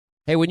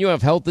Hey, when you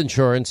have health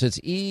insurance, it's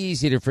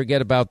easy to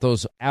forget about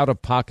those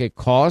out-of-pocket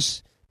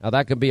costs. Now,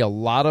 that can be a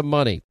lot of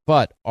money,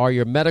 but are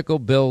your medical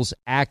bills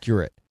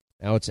accurate?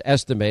 Now, it's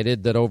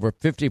estimated that over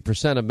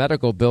 50% of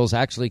medical bills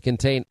actually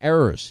contain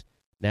errors.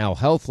 Now,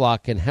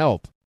 HealthLock can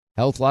help.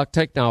 HealthLock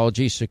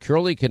technology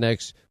securely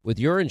connects with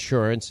your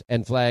insurance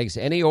and flags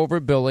any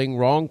overbilling,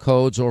 wrong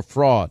codes, or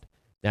fraud.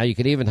 Now, you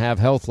can even have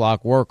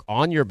HealthLock work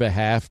on your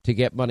behalf to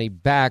get money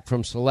back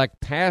from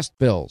select past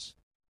bills.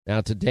 Now,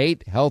 to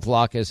date,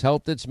 HealthLock has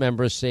helped its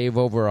members save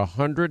over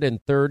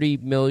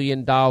 $130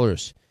 million.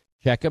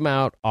 Check them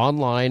out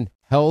online,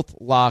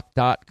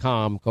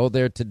 healthlock.com. Go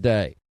there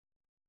today.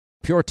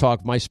 Pure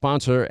Talk, my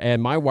sponsor and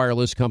my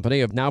wireless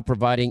company, are now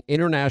providing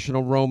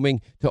international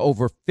roaming to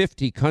over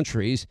 50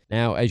 countries.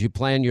 Now, as you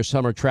plan your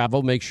summer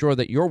travel, make sure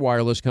that your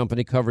wireless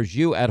company covers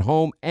you at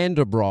home and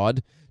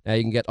abroad. Now,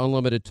 you can get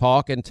unlimited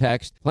talk and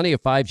text, plenty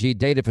of 5G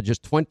data for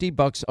just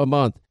 $20 a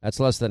month.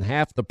 That's less than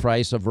half the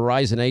price of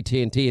Verizon,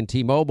 AT&T, and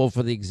T-Mobile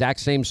for the exact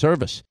same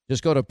service.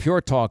 Just go to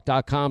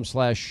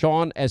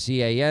puretalk.com/Sean,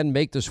 S-E-A-N.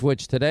 Make the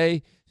switch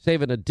today.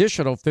 Save an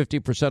additional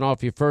 50%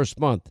 off your first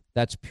month.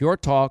 That's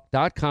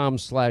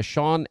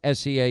puretalk.com/Sean,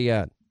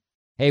 S-E-A-N.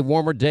 Hey,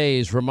 warmer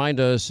days remind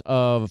us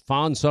of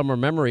fond summer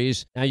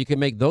memories. Now you can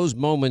make those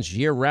moments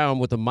year-round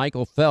with the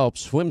Michael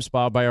Phelps Swim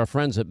Spa by our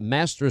friends at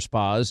Master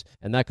Spas,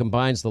 and that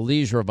combines the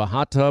leisure of a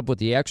hot tub with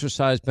the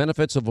exercise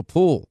benefits of a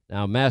pool.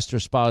 Now, Master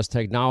Spa's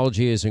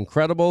technology is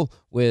incredible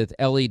with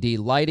LED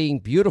lighting,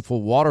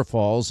 beautiful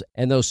waterfalls,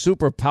 and those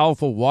super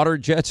powerful water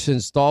jets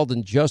installed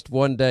in just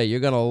one day. You're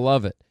going to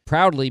love it.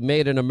 Proudly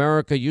made in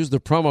America. Use the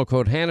promo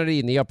code Hannity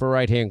in the upper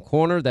right-hand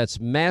corner. That's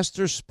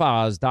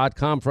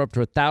masterspas.com for up to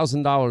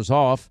 $1,000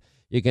 off.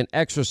 You can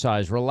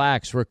exercise,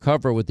 relax,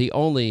 recover with the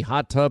only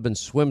hot tub and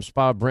swim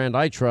spa brand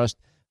I trust,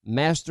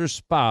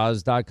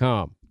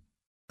 masterspas.com.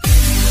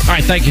 All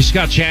right, thank you,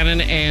 Scott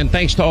Shannon, and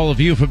thanks to all of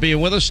you for being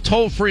with us.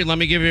 Toll free, let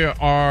me give you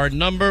our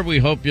number. We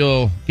hope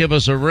you'll give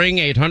us a ring,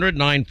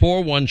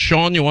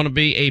 800-941-SEAN. You want to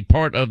be a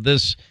part of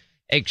this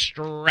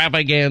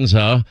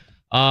extravaganza.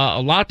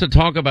 A lot to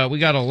talk about. We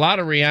got a lot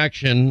of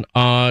reaction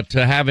to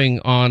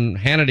having on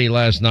Hannity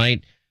last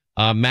night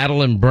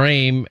Madeleine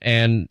Brame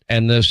and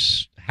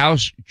this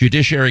House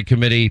Judiciary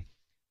Committee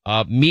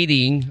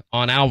meeting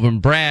on Alvin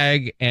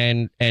Bragg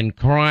and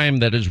crime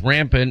that is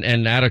rampant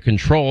and out of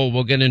control.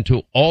 We'll get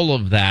into all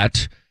of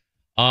that.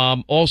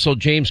 Also,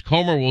 James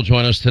Comer will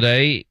join us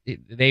today.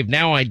 They've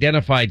now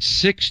identified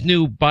 6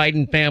 new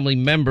Biden family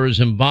members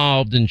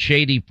involved in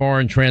shady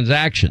foreign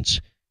transactions.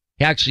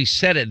 He actually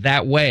said it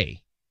that way.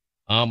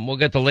 We'll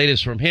get the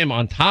latest from him.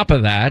 On top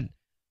of that,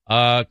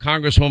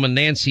 Congresswoman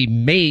Nancy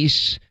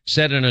Mace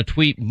said in a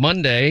tweet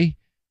Monday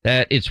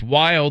that it's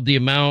wild the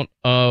amount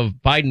of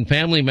Biden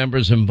family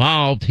members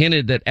involved,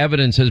 hinted that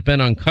evidence has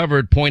been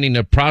uncovered pointing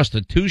to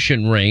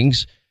prostitution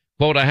rings.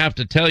 Quote, I have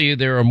to tell you,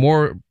 there are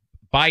more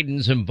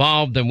Bidens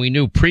involved than we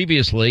knew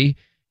previously.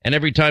 And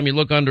every time you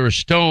look under a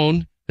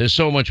stone, there's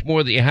so much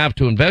more that you have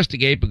to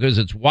investigate because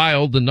it's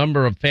wild, the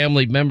number of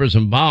family members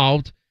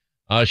involved.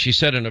 She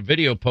said in a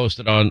video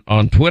posted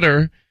on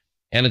Twitter,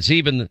 and it's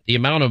even the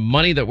amount of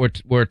money that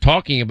we're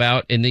talking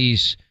about in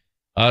these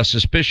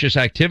suspicious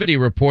activity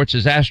reports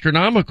is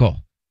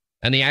astronomical.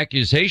 And the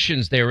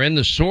accusations therein,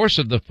 the source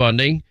of the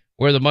funding,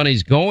 where the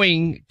money's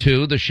going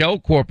to, the shell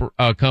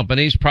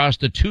companies,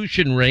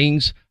 prostitution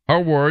rings, her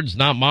words,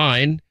 not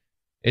mine.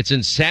 It's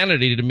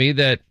insanity to me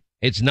that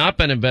it's not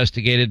been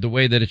investigated the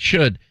way that it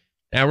should.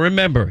 Now,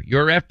 remember,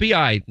 your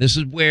FBI, this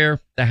is where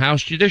the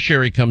House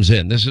Judiciary comes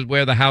in. This is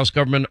where the House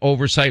Government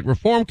Oversight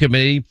Reform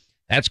Committee,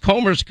 that's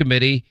Comer's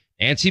committee,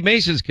 Nancy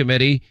Mace's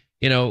committee,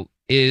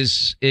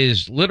 is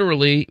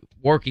literally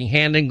working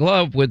hand in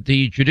glove with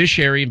the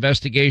judiciary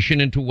investigation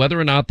into whether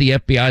or not the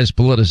FBI is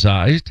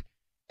politicized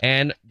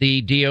and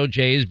the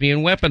DOJ is being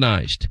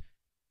weaponized.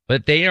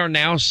 But they are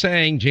now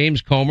saying,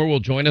 James Comer will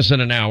join us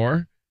in an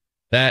hour,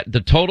 that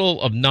the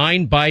total of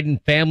 9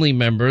 Biden family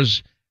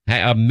members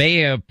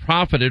may have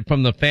profited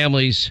from the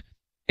family's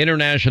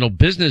international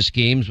business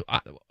schemes.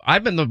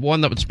 I've been the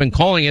one that's been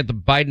calling it the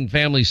Biden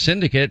family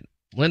syndicate.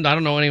 Linda, I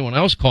don't know anyone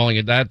else calling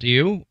it that. Do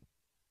you?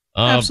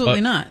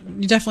 Absolutely not.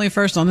 You're definitely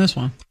first on this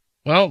one.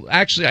 Well,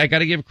 actually, I got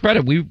to give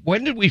credit.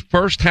 When did we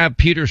first have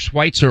Peter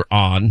Schweitzer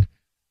on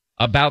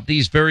about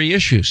these very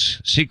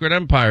issues, Secret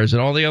Empires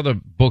and all the other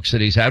books that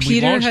he's had?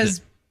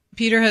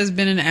 Peter has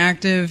been an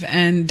active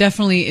and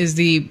definitely is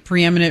the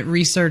preeminent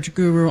research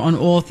guru on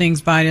all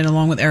things Biden,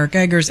 along with Eric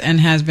Eggers, and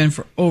has been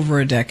for over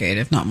a decade,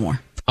 if not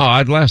more.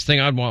 Oh, last thing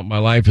I'd want in my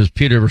life is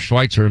Peter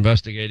Schweitzer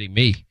investigating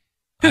me.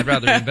 I'd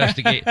rather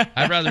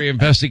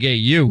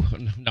investigate you.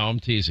 No, I'm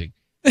teasing.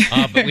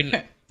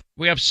 But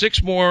we have 6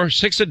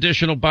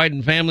 additional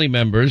Biden family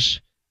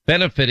members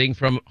benefiting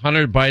from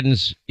Hunter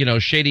Biden's,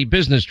 shady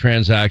business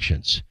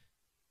transactions.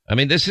 I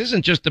mean, this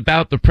isn't just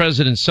about the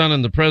president's son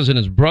and the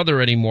president's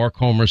brother anymore,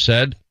 Comer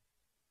said.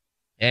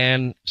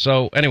 And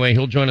so, anyway,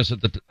 he'll join us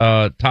at the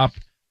top,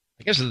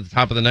 I guess at the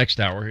top of the next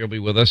hour. He'll be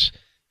with us.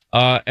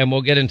 And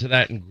we'll get into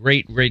that in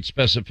great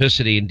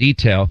specificity and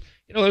detail.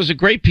 There's a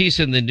great piece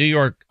in the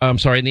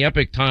in the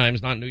Epoch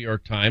Times, not New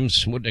York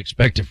Times. Wouldn't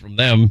expect it from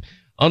them.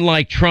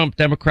 Unlike Trump,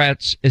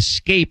 Democrats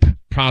escape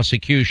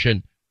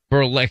prosecution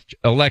for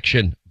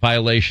election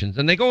violations.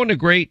 And they go into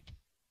great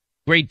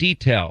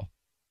detail.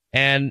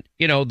 And,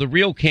 the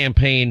real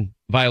campaign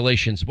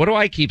violations. What do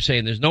I keep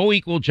saying? There's no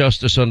equal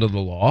justice under the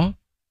law.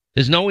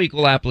 There's no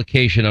equal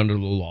application under the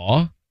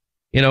law.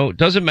 It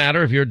doesn't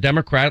matter if you're a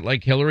Democrat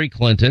like Hillary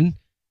Clinton.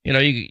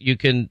 You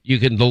can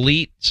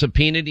delete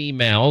subpoenaed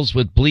emails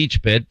with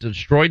BleachBit,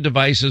 destroy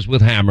devices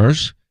with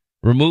hammers,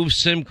 remove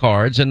SIM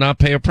cards, and not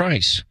pay a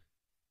price.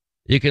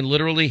 You can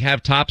literally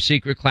have top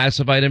secret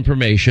classified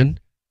information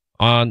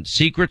on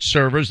secret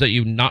servers that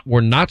you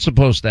were not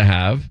supposed to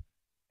have,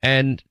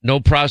 and no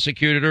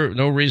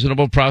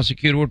reasonable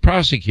prosecutor would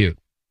prosecute.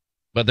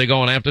 But they're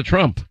going after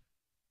Trump.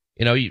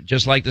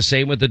 Just like the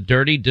same with the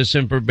dirty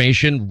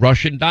disinformation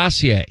Russian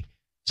dossier.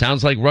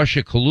 Sounds like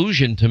Russia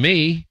collusion to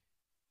me.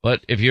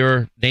 But if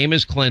your name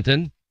is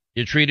Clinton,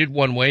 you're treated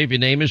one way. If your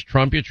name is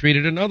Trump, you're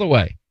treated another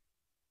way.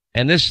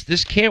 And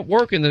this can't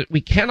work. And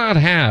we cannot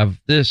have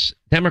this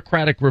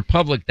democratic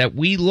republic that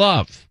we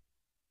love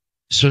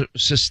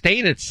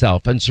sustain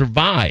itself and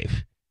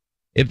survive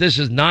if this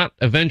is not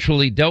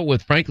eventually dealt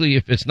with. Frankly,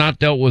 if it's not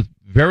dealt with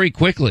very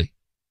quickly.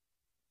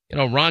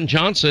 Ron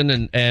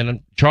Johnson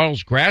and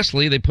Charles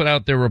Grassley, they put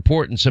out their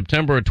report in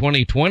September of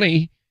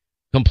 2020,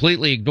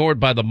 completely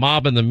ignored by the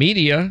mob and the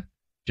media.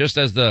 Just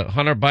as the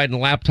Hunter Biden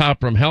laptop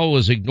from hell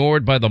was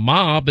ignored by the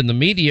mob and the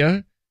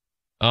media,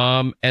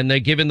 and they're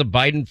giving the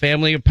Biden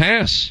family a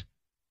pass.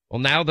 Well,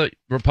 now that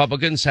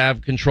Republicans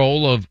have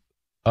control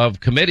of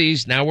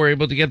committees, now we're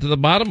able to get to the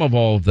bottom of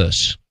all of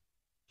this.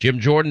 Jim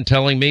Jordan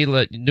telling me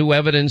that new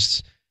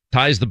evidence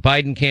ties the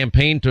Biden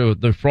campaign to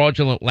the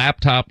fraudulent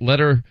laptop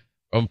letter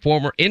from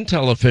former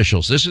Intel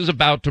officials. This is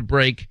about to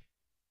break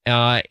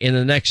in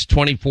the next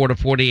 24 to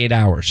 48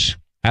 hours.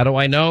 How do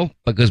I know?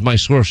 Because my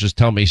sources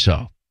tell me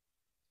so.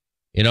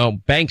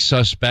 Bank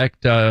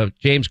suspect,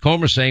 James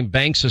Comer saying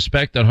banks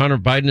suspect that Hunter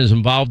Biden is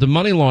involved in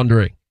money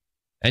laundering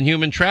and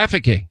human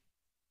trafficking.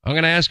 I'm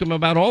going to ask him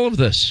about all of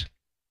this.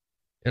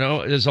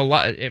 There's a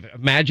lot.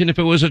 Imagine if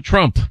it was a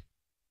Trump.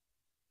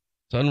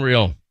 It's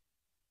unreal.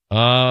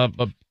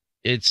 But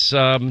it's,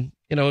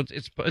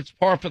 it's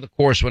par for the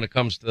course when it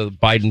comes to the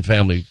Biden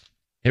family.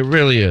 It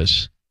really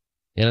is.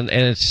 And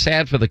it's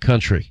sad for the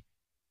country.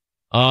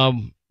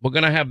 We're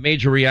going to have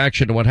major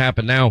reaction to what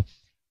happened now.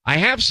 I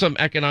have some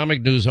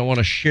economic news I want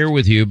to share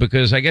with you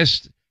because I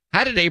guess,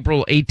 how did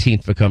April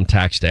 18th become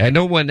tax day? I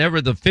know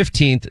whenever the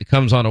 15th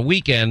comes on a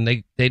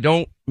weekend, they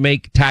don't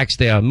make tax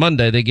day on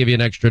Monday. They give you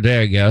an extra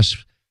day, I guess,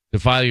 to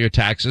file your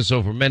taxes.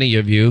 So for many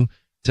of you,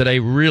 today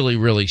really,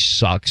 really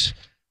sucks.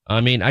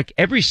 I mean,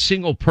 every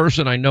single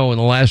person I know in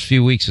the last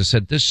few weeks has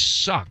said this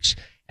sucks.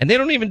 And they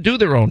don't even do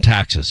their own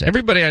taxes.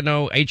 Everybody I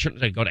know,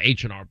 they go to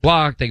H&R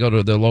Block, they go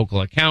to their local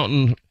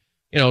accountant.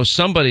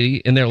 Somebody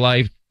in their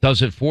life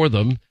does it for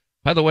them.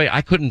 By the way,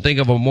 I couldn't think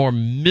of a more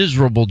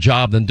miserable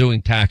job than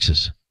doing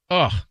taxes.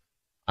 Ugh,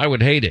 I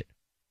would hate it.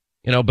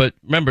 But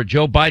remember,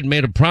 Joe Biden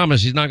made a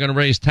promise he's not going to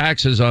raise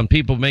taxes on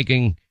people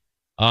making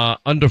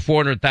under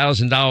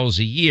 $400,000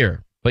 a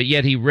year. But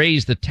yet he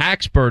raised the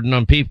tax burden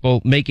on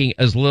people making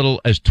as little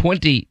as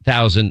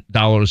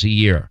 $20,000 a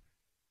year.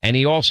 And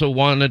he also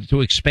wanted to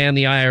expand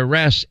the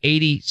IRS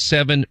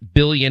 $87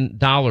 billion,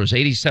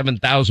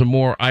 87,000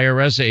 more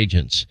IRS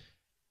agents.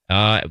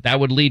 That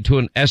would lead to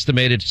an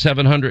estimated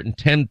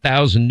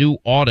 710,000 new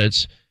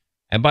audits.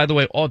 And by the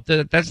way,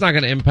 that's not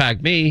going to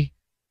impact me.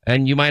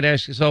 And you might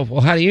ask yourself,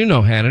 well, how do you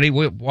know, Hannity?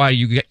 Why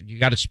you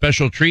got a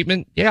special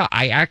treatment? Yeah,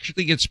 I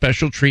actually get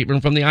special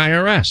treatment from the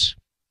IRS.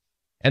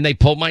 And they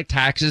pull my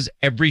taxes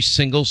every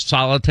single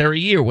solitary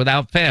year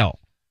without fail.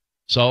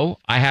 So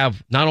I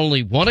have not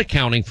only one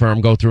accounting firm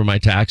go through my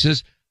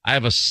taxes, I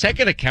have a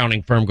second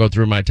accounting firm go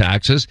through my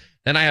taxes.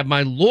 Then I have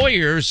my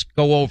lawyers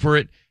go over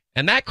it.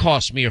 And that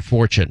costs me a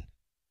fortune,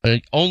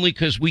 only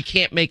because we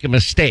can't make a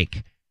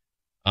mistake.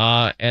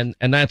 And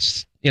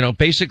that's,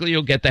 basically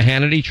you'll get the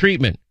Hannity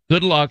treatment.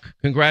 Good luck.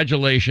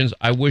 Congratulations.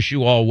 I wish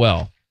you all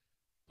well.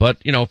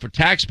 But, for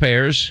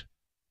taxpayers,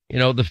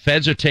 the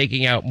feds are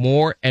taking out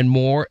more and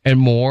more and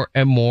more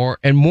and more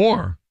and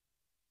more.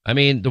 I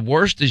mean, the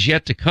worst is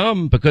yet to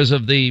come because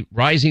of the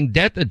rising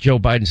debt that Joe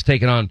Biden's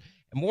taken on.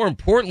 And more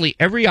importantly,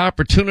 every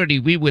opportunity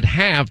we would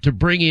have to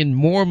bring in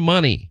more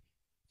money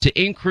to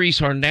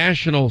increase our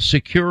national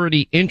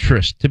security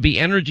interest, to be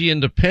energy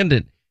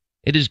independent,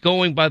 it is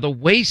going by the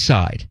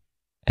wayside.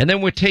 And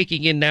then we're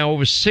taking in now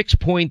over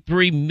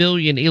 6.3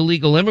 million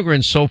illegal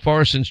immigrants so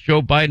far since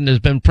Joe Biden has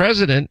been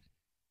president.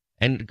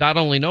 And God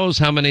only knows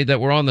how many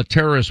that were on the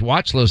terrorist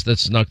watch list that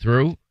snuck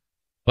through.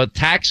 But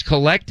tax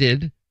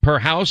collected per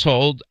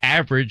household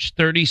averaged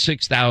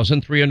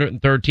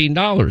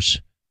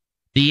 $36,313.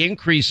 The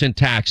increase in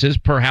taxes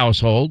per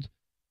household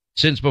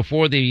since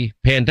before the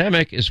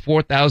pandemic is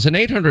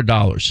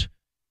 $4,800.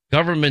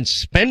 Government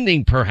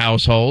spending per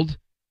household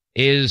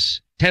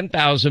is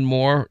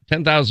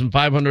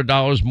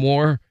 $10,500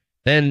 more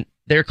than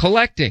they're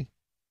collecting.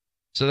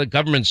 So the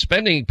government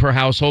spending per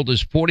household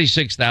is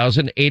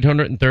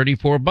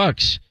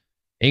 $46,834.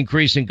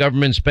 Increase in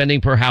government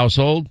spending per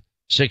household,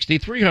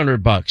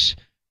 $6,300.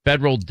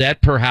 Federal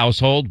debt per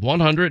household,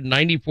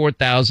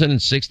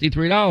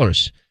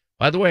 $194,063.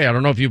 By the way, I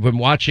don't know if you've been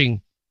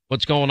watching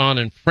what's going on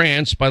in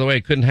France. By the way,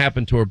 it couldn't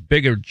happen to a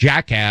bigger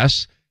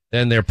jackass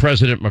than their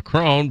President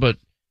Macron, but,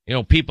 you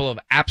know, people have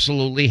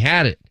absolutely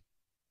had it.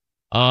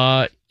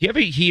 Do you ever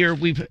hear,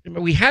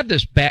 we had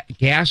this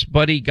Gas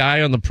Buddy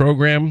guy on the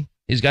program.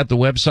 He's got the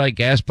website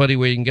Gas Buddy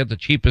where you can get the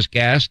cheapest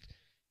gas.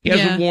 He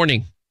has a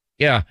warning.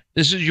 Yeah,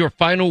 this is your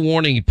final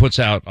warning he puts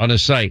out on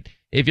his site.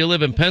 If you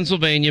live in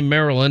Pennsylvania,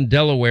 Maryland,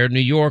 Delaware, New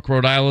York,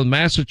 Rhode Island,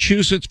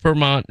 Massachusetts,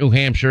 Vermont, New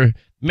Hampshire,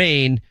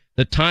 Maine,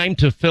 the time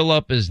to fill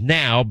up is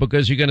now,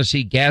 because you're going to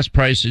see gas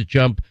prices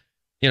jump,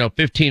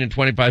 15 and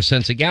 25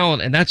 cents a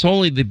gallon. And that's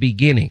only the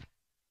beginning.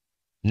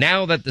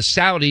 Now that the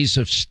Saudis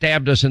have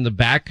stabbed us in the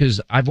back, because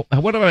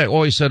what have I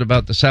always said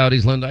about the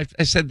Saudis, Linda?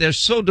 I said they're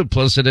so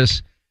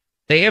duplicitous.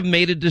 They have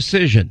made a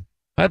decision.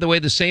 By the way,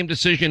 the same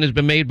decision has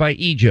been made by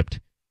Egypt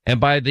and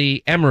by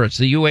the Emirates,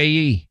 the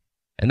UAE.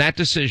 And that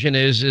decision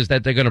is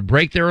that they're going to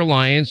break their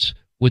alliance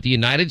with the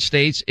United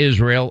States,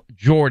 Israel,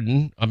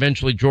 Jordan.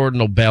 Eventually,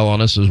 Jordan will bail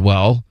on us as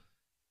well.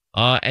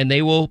 And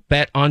they will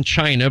bet on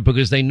China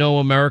because they know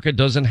America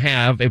doesn't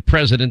have a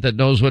president that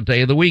knows what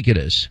day of the week it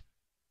is.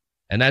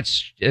 And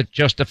it's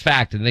just a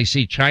fact. And they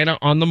see China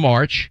on the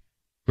march,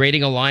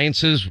 creating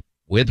alliances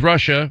with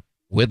Russia,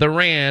 with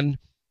Iran.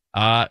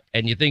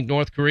 And you think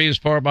North Korea is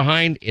far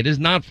behind? It is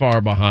not far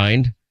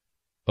behind.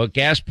 But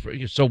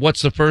so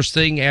what's the first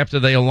thing after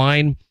they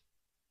align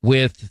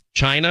with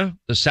China?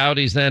 The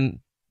Saudis then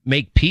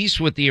make peace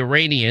with the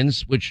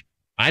Iranians, which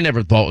I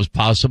never thought was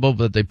possible,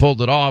 but they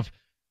pulled it off.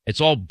 It's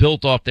all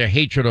built off their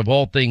hatred of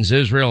all things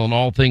Israel and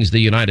all things the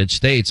United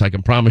States. I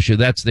can promise you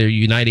that's their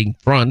uniting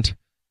front.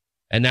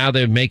 And now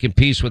they're making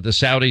peace with the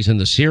Saudis and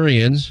the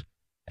Syrians.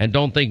 And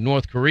don't think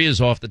North Korea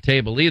is off the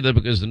table either,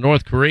 because the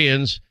North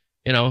Koreans,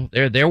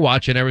 they're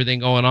watching everything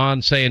going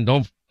on, saying,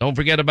 don't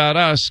forget about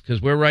us,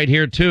 because we're right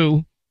here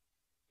too.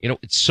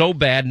 It's so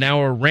bad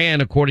now.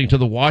 Iran, according to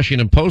the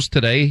Washington Post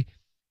today,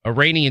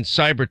 Iranian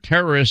cyber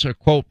terrorists are,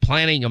 quote,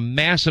 planning a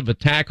massive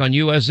attack on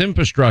U.S.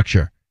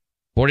 infrastructure.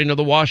 According to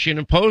the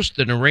Washington Post,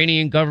 an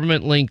Iranian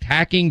government-linked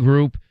hacking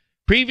group,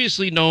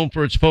 previously known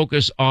for its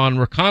focus on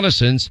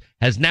reconnaissance,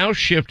 has now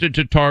shifted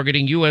to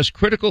targeting U.S.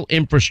 critical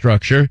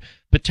infrastructure,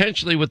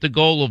 potentially with the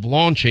goal of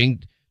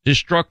launching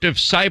destructive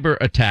cyber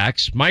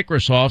attacks,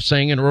 Microsoft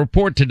saying in a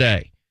report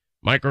today.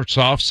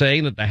 Microsoft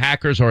saying that the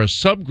hackers are a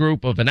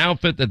subgroup of an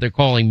outfit that they're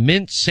calling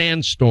Mint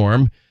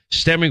Sandstorm,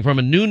 stemming from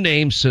a new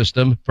name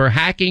system for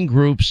hacking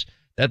groups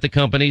that the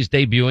company's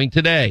debuting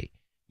today.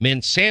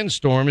 Mint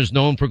Sandstorm is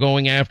known for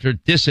going after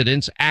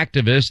dissidents,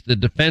 activists, the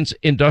defense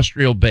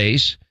industrial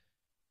base,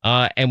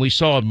 and we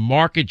saw a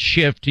market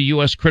shift to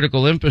U.S.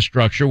 critical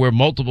infrastructure where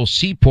multiple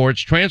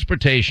seaports,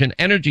 transportation,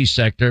 energy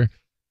sector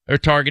are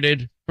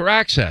targeted for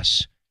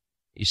access.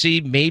 You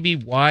see, maybe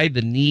why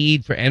the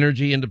need for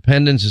energy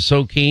independence is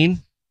so keen.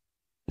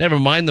 Never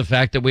mind the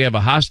fact that we have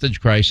a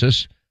hostage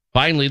crisis.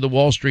 Finally, the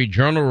Wall Street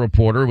Journal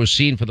reporter was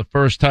seen for the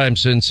first time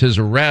since his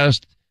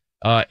arrest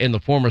in the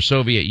former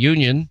Soviet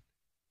Union.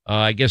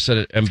 I guess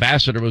an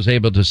ambassador was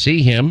able to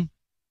see him.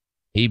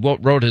 He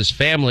wrote his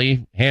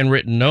family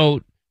handwritten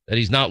note that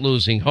he's not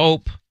losing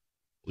hope.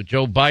 With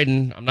Joe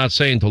Biden, I'm not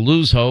saying to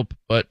lose hope,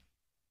 but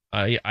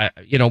we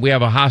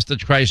have a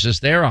hostage crisis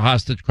there, a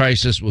hostage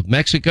crisis with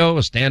Mexico,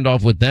 a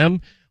standoff with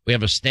them. We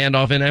have a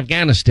standoff in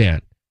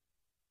Afghanistan.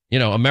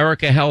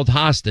 America held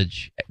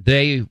hostage.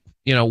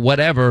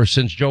 Whatever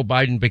since Joe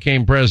Biden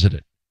became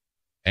president.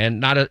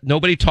 And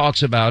nobody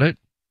talks about it.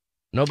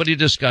 Nobody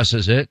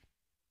discusses it.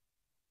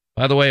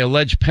 By the way,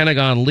 alleged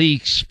Pentagon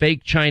leaks,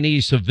 fake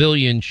Chinese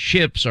civilian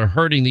ships are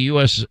hurting the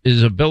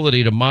U.S.'s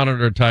ability to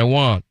monitor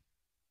Taiwan.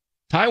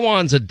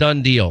 Taiwan's a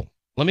done deal.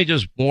 Let me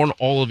just warn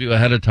all of you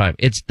ahead of time.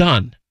 It's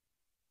done.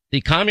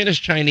 The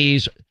communist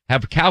Chinese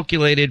have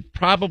calculated,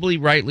 probably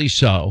rightly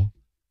so,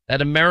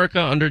 that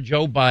America under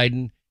Joe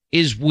Biden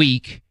is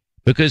weak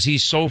because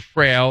he's so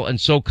frail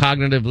and so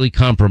cognitively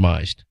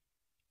compromised.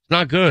 It's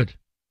not good.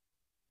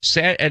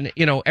 Sad, and,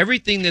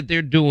 everything that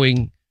they're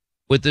doing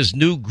with this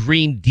new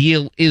Green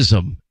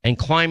Deal-ism and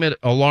climate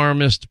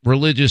alarmist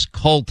religious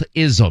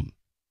cult-ism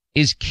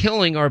is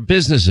killing our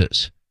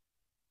businesses.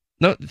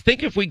 Now,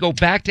 think if we go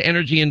back to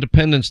energy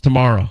independence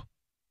tomorrow.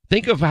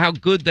 Think of how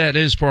good that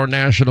is for our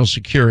national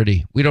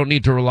security. We don't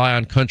need to rely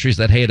on countries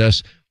that hate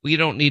us. We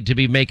don't need to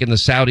be making the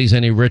Saudis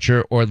any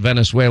richer or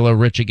Venezuela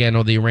rich again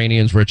or the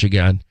Iranians rich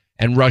again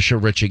and Russia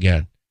rich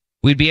again.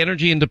 We'd be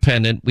energy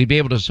independent. We'd be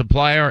able to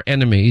supply our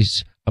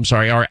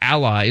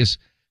allies,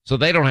 so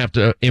they don't have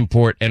to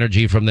import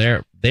energy from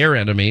their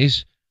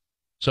enemies.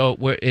 So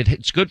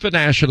it's good for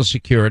national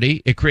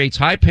security. It creates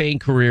high-paying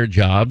career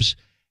jobs.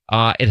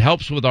 It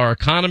helps with our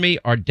economy,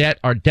 our debt,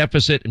 our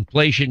deficit,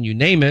 inflation, you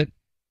name it.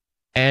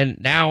 And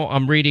now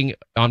I'm reading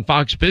on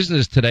Fox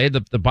Business today, the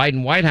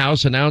Biden White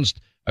House announced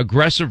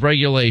aggressive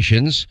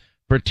regulations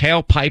for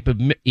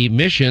tailpipe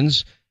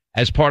emissions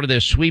as part of their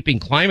sweeping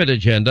climate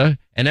agenda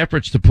and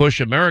efforts to push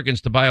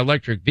Americans to buy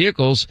electric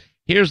vehicles.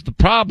 Here's the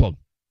problem.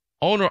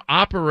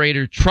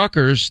 Owner-operator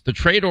truckers, the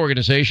trade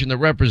organization that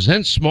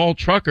represents small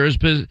truckers,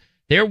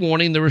 they're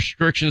warning the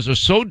restrictions are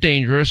so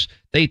dangerous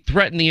they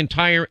threaten the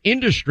entire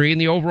industry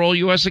and the overall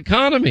U.S.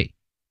 economy.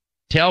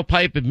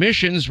 Tailpipe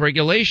emissions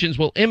regulations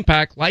will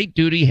impact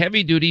light-duty,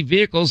 heavy-duty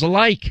vehicles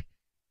alike.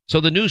 So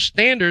the new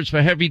standards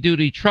for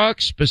heavy-duty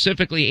trucks,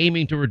 specifically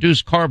aiming to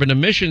reduce carbon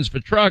emissions for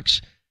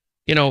trucks,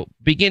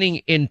 beginning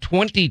in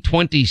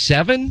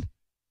 2027?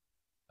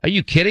 Are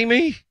you kidding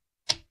me?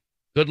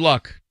 Good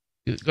luck.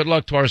 Good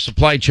luck to our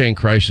supply chain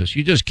crisis.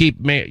 You just keep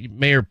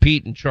Mayor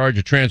Pete in charge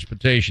of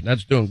transportation.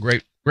 That's doing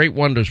great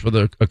wonders for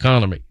the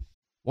economy.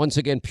 Once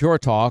again, Pure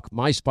Talk,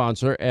 my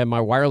sponsor and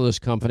my wireless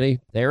company,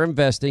 they're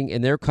investing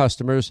in their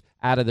customers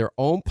out of their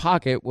own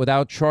pocket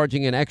without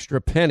charging an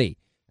extra penny.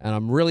 And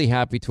I'm really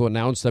happy to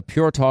announce that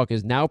Pure Talk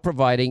is now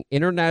providing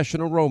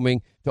international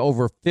roaming to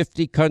over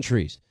 50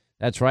 countries.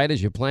 That's right.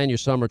 As you plan your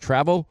summer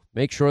travel,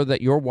 make sure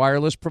that your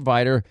wireless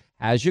provider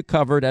has you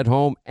covered at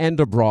home and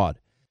abroad.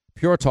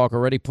 Pure Talk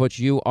already puts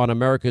you on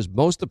America's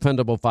most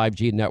dependable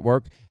 5G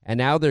network, and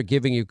now they're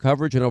giving you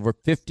coverage in over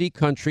 50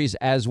 countries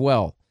as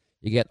well.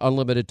 You get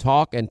unlimited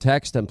talk and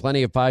text and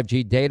plenty of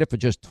 5G data for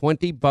just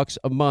 $20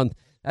 a month.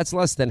 That's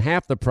less than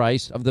half the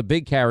price of the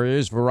big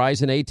carriers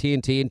Verizon,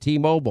 AT&T, and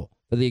T-Mobile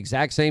for the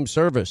exact same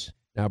service.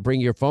 Now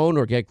bring your phone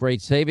or get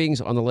great savings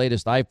on the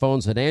latest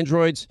iPhones and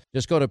Androids.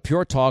 Just go to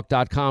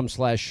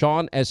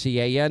puretalk.com/Sean,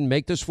 S-E-A-N.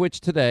 Make the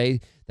switch today.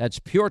 That's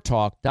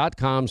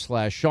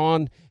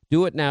puretalk.com/Sean.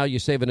 Do it now. You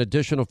save an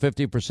additional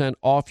 50%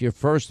 off your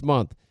first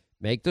month.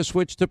 Make the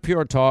switch to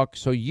Pure Talk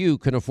so you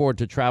can afford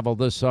to travel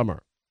this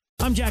summer.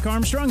 I'm Jack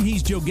Armstrong.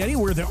 He's Joe Getty.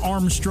 We're the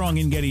Armstrong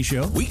and Getty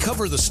Show. We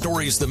cover the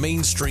stories the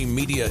mainstream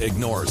media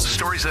ignores.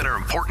 Stories that are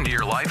important to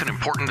your life and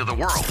important to the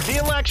world. The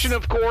election,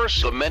 of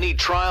course. The many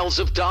trials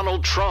of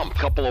Donald Trump.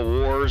 Couple of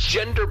wars.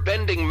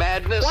 Gender-bending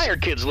madness. Why are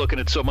kids looking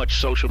at so much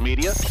social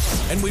media?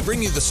 And we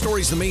bring you the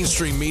stories the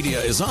mainstream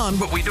media is on,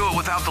 but we do it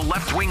without the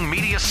left-wing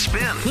media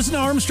spin. Listen to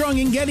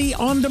Armstrong and Getty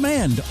on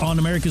demand on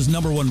America's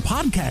 #1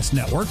 podcast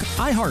network,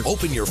 iHeart.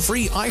 Open your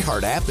free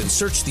iHeart app and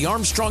search The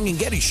Armstrong and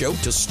Getty Show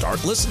to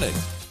start listening.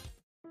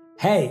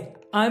 Hey,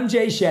 I'm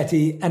Jay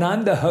Shetty, and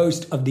I'm the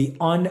host of the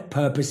On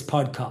Purpose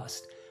podcast.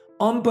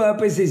 On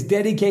Purpose is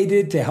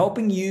dedicated to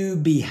helping you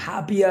be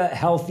happier,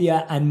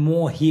 healthier, and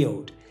more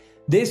healed.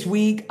 This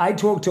week, I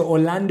talked to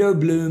Orlando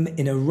Bloom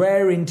in a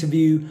rare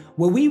interview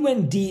where we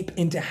went deep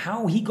into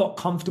how he got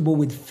comfortable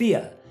with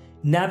fear,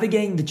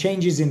 navigating the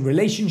changes in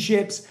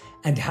relationships,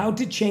 and how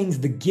to change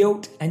the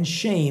guilt and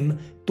shame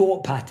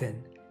thought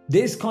pattern.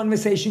 This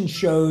conversation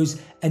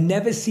shows a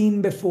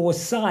never-seen-before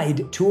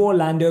side to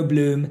Orlando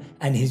Bloom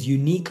and his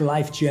unique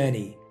life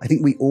journey. I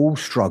think we all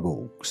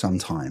struggle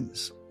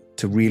sometimes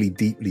to really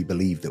deeply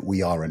believe that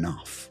we are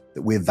enough,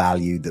 that we're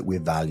valued, that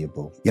we're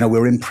valuable.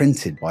 We're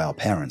imprinted by our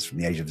parents from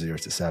the age of 0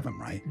 to 7,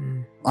 right?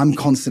 I'm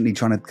constantly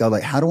trying to go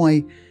how do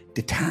I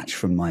detach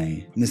from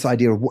this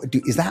idea of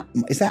is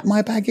that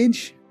my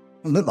baggage? It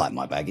doesn't look like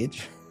my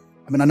baggage.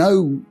 I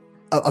know,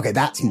 okay,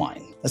 that's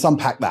mine. Let's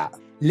unpack that.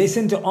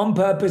 Listen to On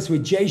Purpose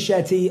with Jay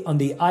Shetty on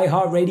the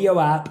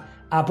iHeartRadio app,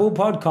 Apple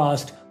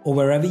Podcast, or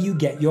wherever you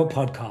get your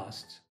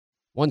podcasts.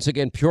 Once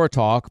again, Pure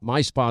Talk,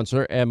 my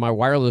sponsor and my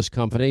wireless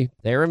company,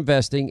 they're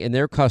investing in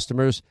their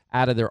customers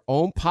out of their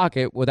own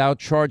pocket without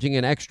charging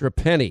an extra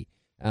penny.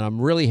 And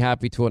I'm really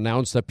happy to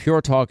announce that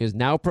Pure Talk is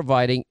now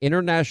providing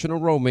international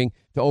roaming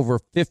to over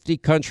 50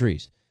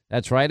 countries.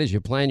 That's right. As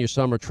you plan your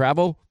summer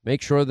travel,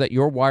 make sure that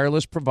your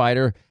wireless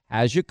provider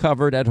has you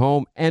covered at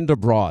home and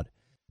abroad.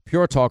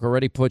 Pure Talk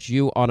already puts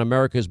you on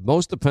America's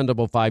most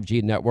dependable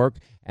 5G network,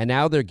 and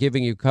now they're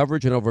giving you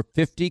coverage in over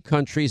 50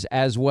 countries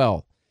as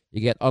well. You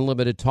get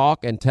unlimited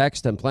talk and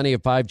text and plenty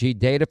of 5G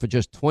data for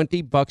just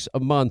 $20 a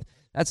month.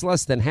 That's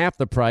less than half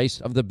the price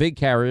of the big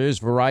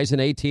carriers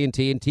Verizon,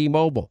 AT&T, and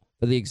T-Mobile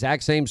for the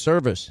exact same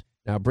service.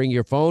 Now bring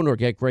your phone or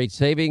get great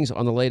savings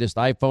on the latest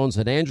iPhones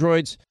and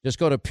Androids. Just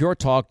go to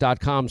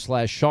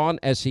puretalk.com/Sean,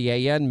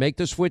 S-E-A-N. Make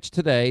the switch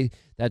today.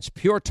 That's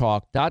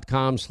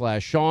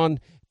puretalk.com/Sean.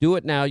 Do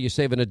it now. You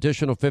save an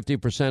additional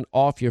 50%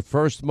 off your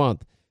first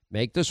month.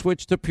 Make the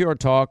switch to Pure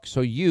Talk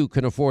so you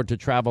can afford to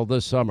travel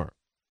this summer.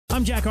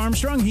 I'm Jack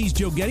Armstrong. He's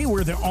Joe Getty.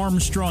 We're the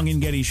Armstrong and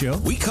Getty Show.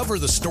 We cover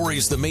the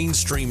stories the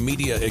mainstream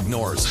media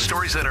ignores.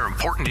 Stories that are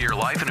important to your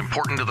life and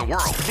important to the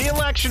world. The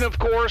election, of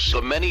course.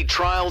 The many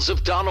trials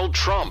of Donald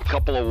Trump.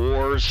 Couple of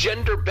wars.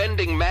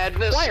 Gender-bending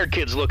madness. Why are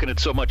kids looking at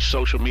so much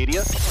social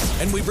media?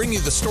 And we bring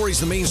you the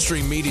stories the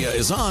mainstream media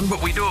is on,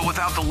 but we do it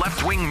without the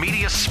left-wing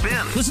media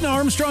spin. Listen to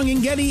Armstrong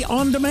and Getty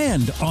on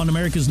demand on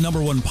America's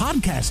 #1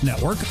 podcast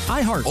network,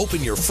 iHeart.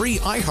 Open your free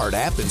iHeart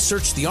app and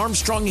search The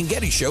Armstrong and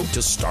Getty Show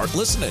to start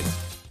listening.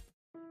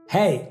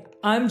 Hey,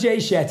 I'm Jay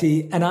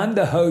Shetty, and I'm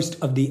the host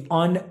of the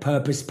On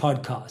Purpose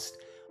podcast.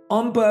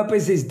 On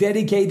Purpose is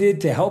dedicated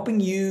to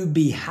helping you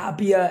be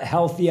happier,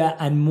 healthier,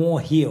 and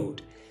more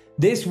healed.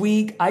 This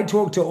week, I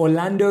talked to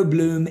Orlando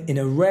Bloom in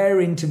a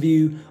rare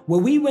interview where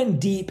we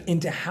went deep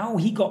into how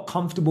he got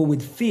comfortable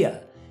with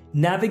fear,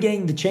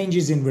 navigating the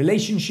changes in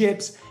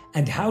relationships,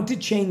 and how to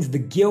change the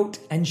guilt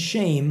and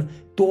shame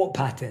thought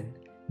pattern.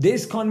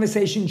 This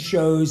conversation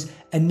shows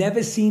a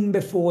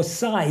never-seen-before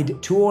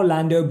side to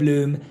Orlando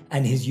Bloom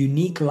and his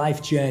unique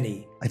life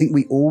journey. I think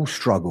we all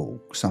struggle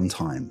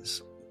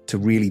sometimes to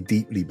really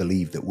deeply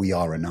believe that we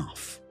are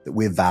enough, that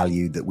we're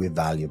valued, that we're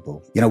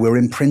valuable. You know, we're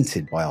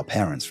imprinted by our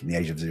parents from the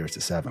age of 0 to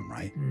 7,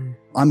 right?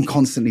 I'm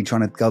constantly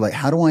trying to go like,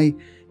 how do I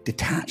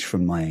detach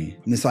from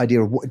this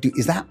idea of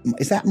is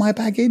that my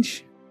baggage?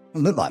 It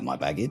doesn't look like my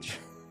baggage.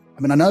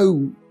 I mean, I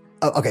know,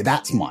 okay,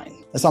 that's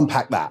mine. Let's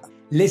unpack that.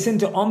 Listen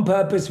to On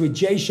Purpose with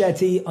Jay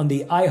Shetty on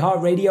the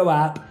iHeartRadio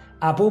app,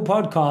 Apple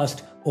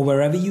Podcast, or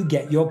wherever you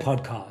get your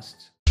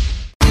podcasts.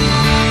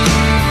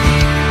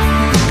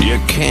 You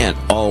can't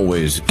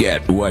always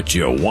get what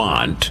you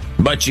want,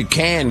 but you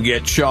can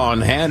get Sean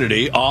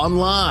Hannity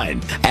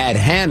online at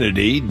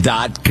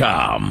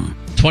Hannity.com.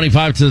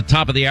 25 to the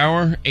top of the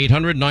hour,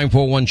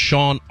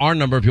 800-941-SEAN, our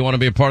number if you want to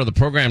be a part of the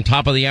program.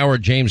 Top of the hour,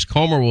 James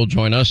Comer will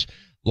join us.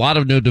 A lot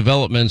of new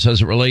developments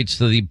as it relates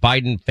to the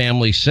Biden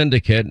family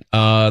syndicate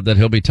that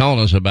he'll be telling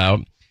us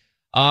about.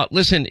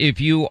 Listen,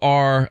 if you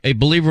are a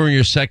believer in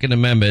your Second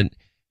Amendment,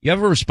 you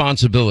have a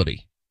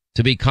responsibility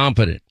to be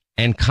competent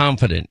and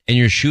confident in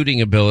your shooting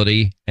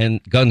ability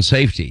and gun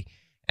safety.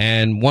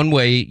 And one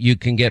way you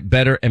can get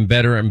better and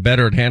better and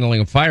better at handling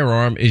a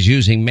firearm is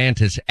using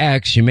Mantis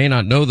X. You may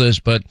not know this,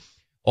 but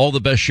all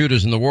the best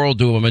shooters in the world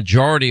do a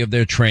majority of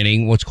their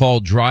training, what's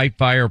called dry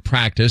fire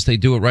practice. They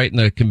do it right in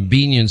the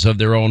convenience of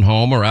their own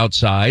home or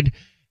outside.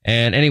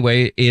 And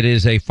anyway, it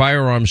is a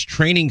firearms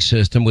training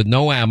system with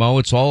no ammo.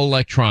 It's all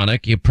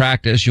electronic. You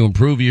practice, you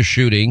improve your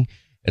shooting.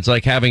 It's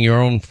like having your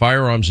own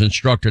firearms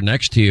instructor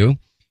next to you.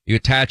 You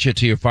attach it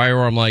to your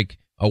firearm like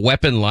a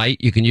weapon light.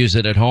 You can use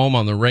it at home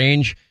on the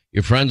range.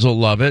 Your friends will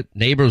love it.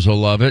 Neighbors will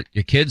love it.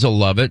 Your kids will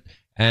love it.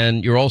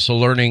 And you're also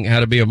learning how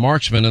to be a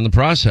marksman in the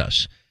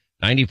process.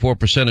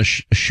 94% of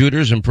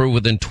shooters improve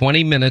within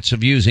 20 minutes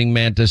of using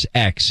Mantis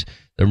X.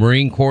 The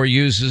Marine Corps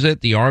uses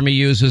it. The Army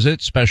uses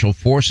it. Special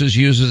Forces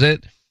uses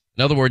it.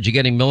 In other words, you're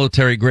getting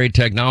military-grade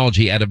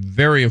technology at a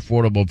very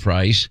affordable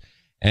price.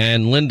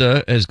 And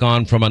Linda has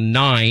gone from a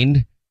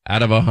 9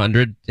 out of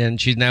 100, and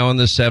she's now in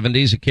the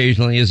 70s,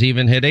 occasionally has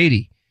even hit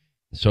 80.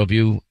 So if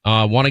you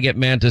want to get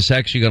Mantis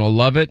X, you're going to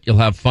love it. You'll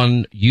have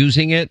fun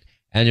using it.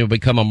 And you'll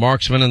become a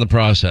marksman in the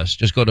process.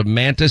 Just go to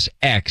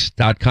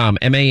mantisx.com,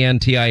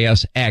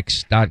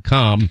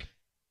 MANTISX.com.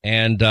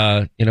 And,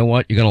 you know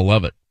what? You're going to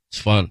love it. It's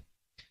fun.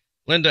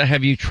 Linda,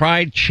 have you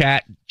tried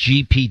Chat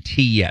GPT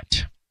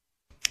yet?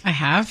 I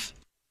have.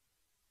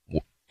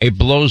 It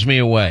blows me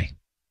away.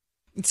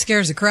 It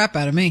scares the crap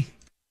out of me.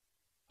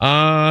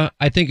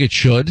 I think it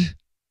should,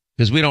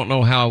 because we don't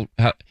know how,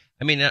 I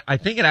mean, I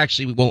think it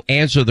actually will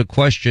answer the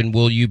question,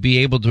 will you be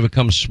able to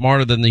become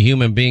smarter than the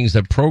human beings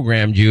that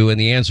programmed you? And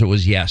the answer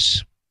was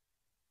yes.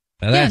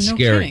 Now, that's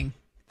scary. Kidding.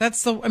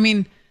 That's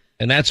and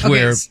that's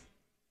where.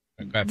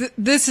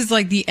 This is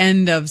like the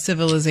end of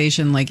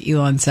civilization, like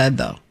Elon said,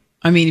 though.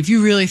 I mean, if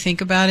you really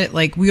think about it,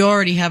 like we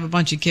already have a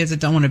bunch of kids that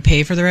don't want to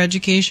pay for their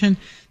education.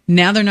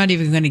 Now they're not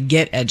even going to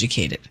get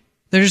educated.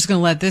 They're just going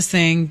to let this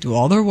thing do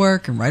all their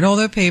work and write all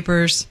their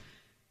papers.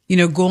 You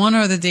know, gone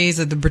are the days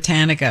of the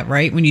Britannica,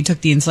 right? When you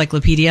took the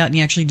encyclopedia out and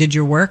you actually did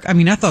your work. I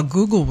mean, I thought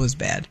Google was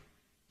bad.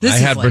 I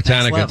had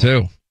Britannica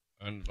too.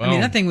 And,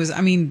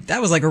 I mean,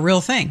 that was like a real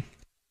thing.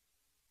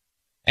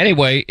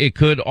 Anyway, it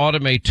could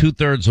automate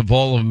 2/3 of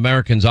all of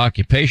Americans'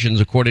 occupations,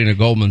 according to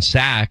Goldman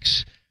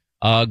Sachs.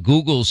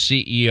 Google's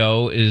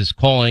CEO is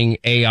calling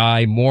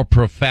AI more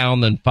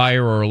profound than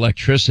fire or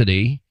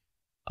electricity.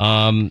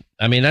 I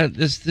mean,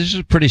 this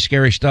is pretty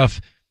scary stuff.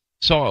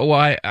 So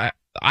I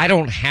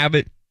don't have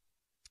it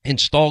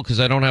installed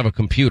because I don't have a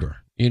computer.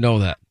 You know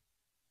that.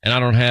 And I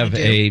don't have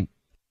a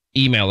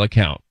email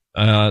account.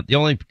 The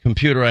only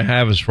computer I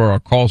have is for our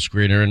call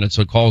screener, and it's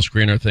a call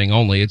screener thing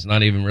only. It's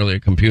not even really a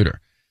computer.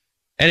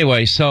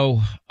 Anyway,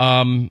 so,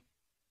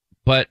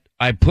 but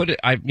I put it,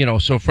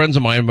 so friends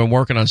of mine have been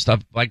working on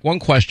stuff. Like one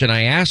question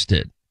I asked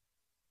it,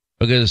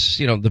 because,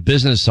 the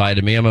business side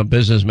of me, I'm a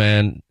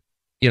businessman,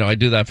 I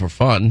do that for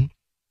fun.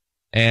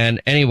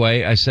 And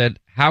anyway, I said,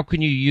 how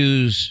can you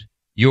use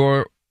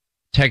your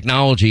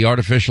technology,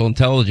 artificial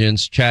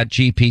intelligence, Chat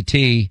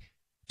GPT,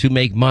 to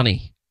make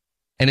money?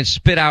 And it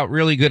spit out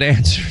really good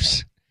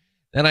answers.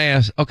 Then I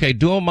asked, okay,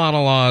 do a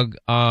monologue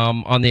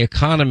on the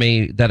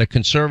economy that a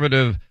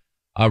conservative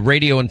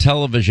radio and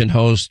television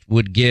host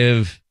would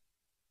give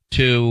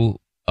to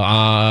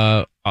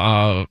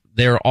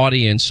their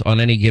audience on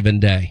any given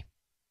day.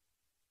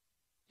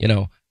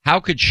 How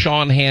could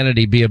Sean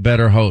Hannity be a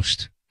better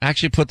host?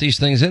 Actually put these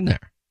things in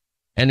there.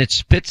 And it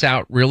spits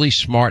out really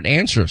smart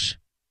answers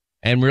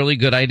and really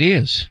good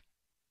ideas.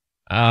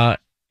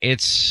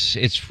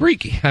 It's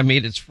freaky. I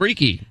mean, it's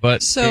freaky,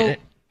 but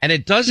and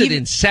it does it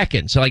in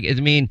seconds. Like,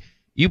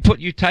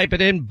 you type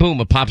it in, boom,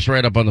 it pops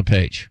right up on the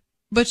page.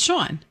 But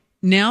Sean,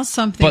 now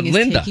something is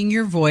Linda, taking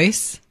your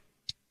voice,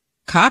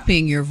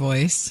 copying your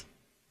voice,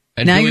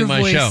 and now doing your my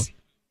voice show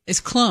is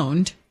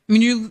cloned. I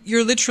mean,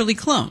 you're literally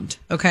cloned.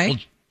 Okay. Well,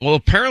 Well,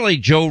 apparently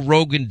Joe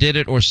Rogan did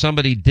it, or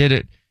somebody did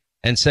it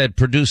and said,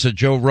 produce a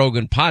Joe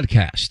Rogan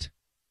podcast.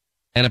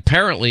 And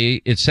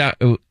apparently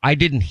I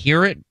didn't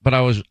hear it, but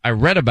I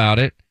read about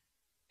it,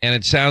 and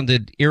it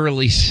sounded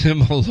eerily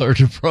similar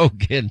to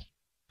Rogan.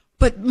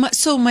 But my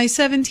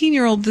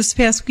 17-year-old this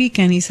past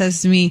weekend, he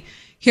says to me,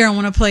 here, I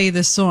want to play you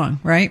this song,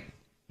 right?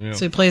 Yeah.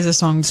 So he plays this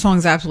song. The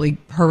song's absolutely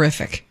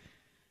horrific.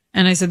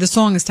 And I said, the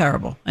song is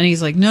terrible. And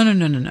he's like, no.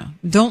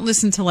 Don't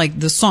listen to like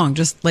the song.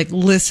 Just like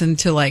listen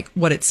to like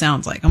what it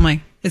sounds like. I'm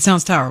like, it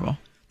sounds terrible.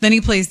 Then he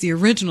plays the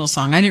original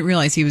song. I didn't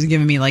realize he was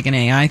giving me like an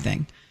AI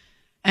thing.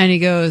 And he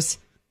goes,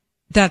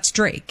 that's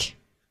Drake.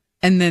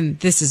 And then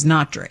this is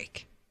not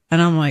Drake.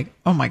 And I'm like,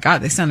 oh my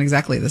God, they sound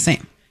exactly the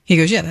same. He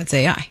goes, yeah, that's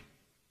AI.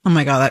 I'm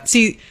like, oh,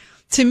 see,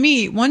 to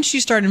me, once you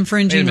start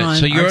infringing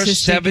on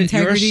artistic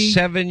integrity.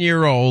 Your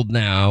 7-year-old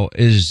now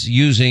is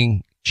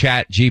using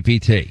Chat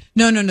GPT.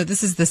 No.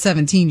 This is the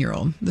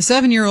 17-year-old. The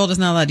 7-year-old is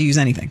not allowed to use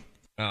anything.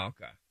 Oh,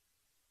 okay.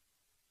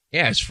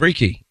 Yeah, it's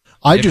freaky.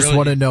 I just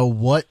want to know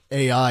what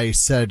AI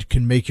said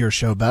can make your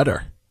show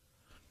better.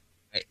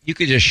 You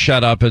could just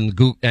shut up and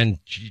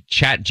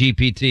Chat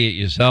GPT it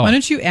yourself. Why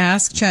don't you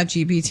ask Chat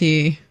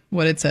GPT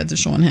what it said to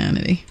Sean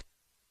Hannity?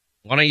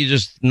 Why don't you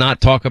just not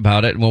talk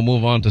about it and we'll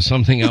move on to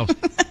something else?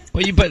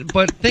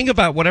 But think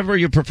about whatever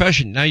your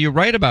profession. Now, you're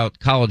right about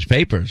college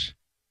papers.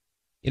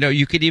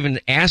 You could even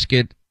ask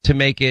it to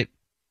make it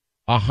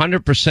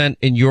 100%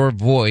 in your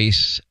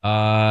voice,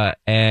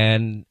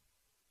 and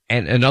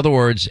in other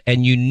words,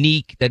 and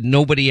unique that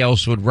nobody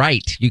else would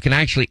write. You can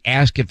actually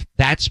ask if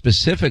that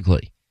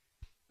specifically,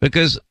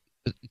 because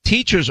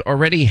teachers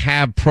already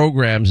have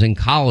programs in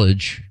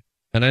college,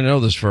 and I know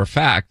this for a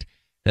fact,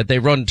 that they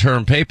run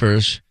term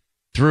papers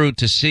through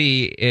to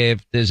see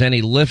if there's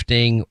any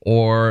lifting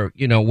or,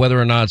 whether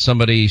or not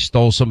somebody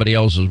stole somebody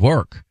else's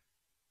work.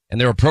 And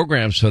there are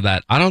programs for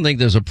that. I don't think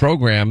there's a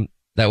program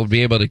that would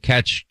be able to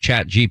catch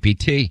Chat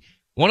GPT.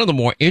 One of the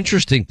more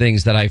interesting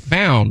things that I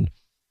found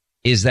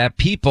is that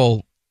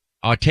people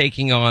are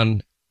taking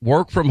on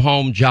work from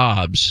home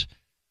jobs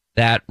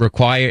that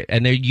require,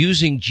 and they're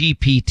using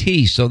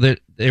GPT. So that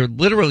they're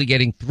literally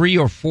getting 3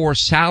 or 4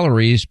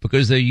 salaries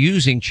because they're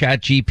using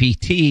Chat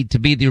GPT to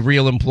be the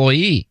real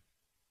employee.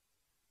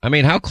 I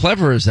mean, how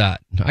clever is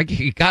that?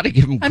 You got to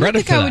give them credit for that. I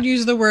don't think I would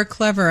use the word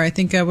clever. I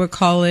think I would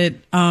call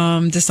it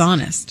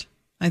dishonest.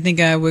 I think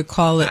I would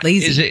call it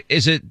lazy.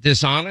 Is it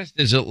dishonest?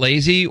 Is it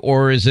lazy?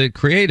 Or is it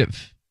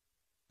creative?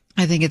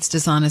 I think it's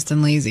dishonest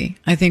and lazy.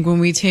 I think when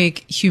we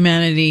take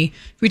humanity,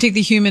 if we take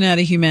the human out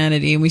of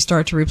humanity and we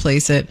start to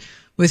replace it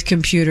with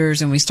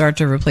computers and we start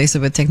to replace it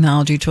with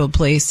technology to a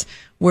place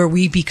where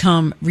we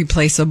become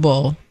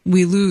replaceable,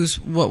 we lose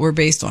what we're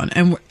based on.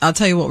 And I'll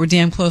tell you what, we're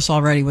damn close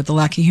already with the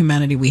lack of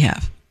humanity we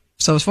have.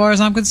 So as far as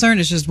I'm concerned,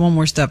 it's just one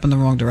more step in the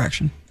wrong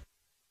direction.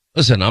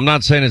 Listen, I'm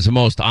not saying it's the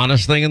most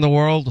honest thing in the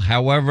world.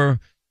 However,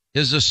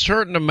 there's a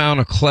certain amount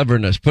of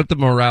cleverness. Put the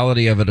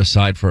morality of it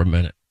aside for a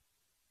minute.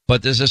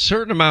 But there's a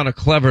certain amount of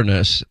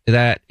cleverness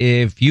that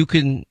if you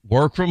can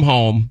work from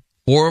home,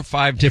 4 or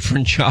 5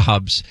 different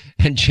jobs,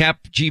 and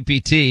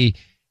ChatGPT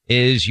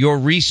is your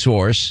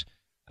resource.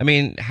 I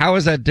mean, how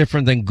is that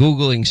different than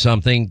Googling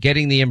something,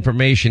 getting the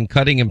information,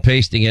 cutting and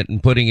pasting it,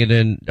 and putting it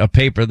in a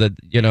paper that,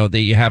 that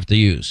you have to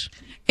use?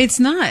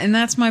 It's not, and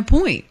that's my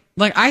point.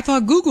 Like, I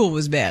thought Google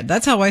was bad.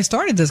 That's how I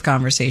started this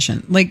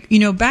conversation. Like,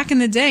 back in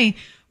the day,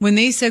 when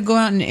they said go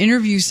out and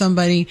interview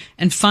somebody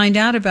and find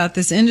out about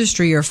this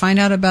industry or find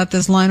out about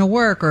this line of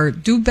work or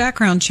do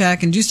background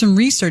check and do some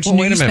research. Well,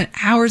 you spent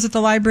hours at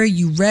the library,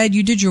 you read,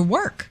 you did your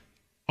work.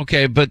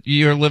 Okay, but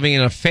you're living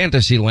in a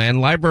fantasy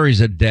land.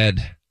 Libraries are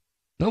dead.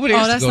 Nobody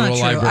has to go to a library.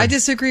 Oh, that's not true. I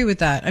disagree with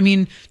that. I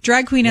mean,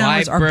 drag queen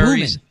hours are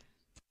booming.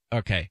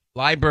 Okay,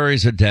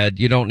 libraries are dead.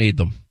 You don't need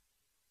them.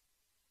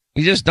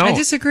 You just don't. I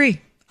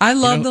disagree. I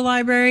love the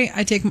library.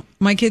 I take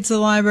my kids to the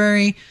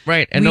library.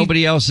 Right, and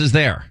nobody else is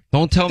there.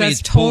 Don't tell me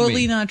it's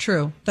totally not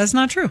true. That's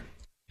not true.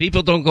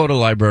 People don't go to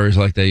libraries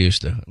like they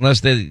used to,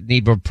 unless they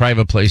need a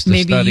private place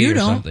to study or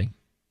something.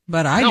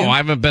 But I do. No, I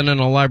haven't been in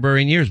a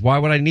library in years. Why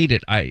would I need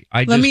it? I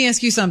Let me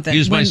ask you something.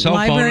 Use my cell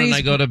phone and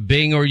I go to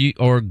Bing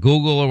or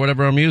Google or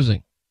whatever I'm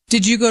using.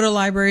 Did you go to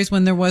libraries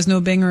when there was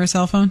no Bing or a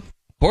cell phone?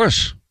 Of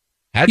course.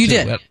 You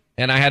did.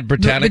 And I had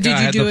Britannica. But did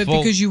you do it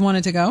because you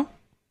wanted to go?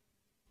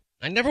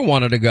 I never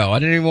wanted to go. I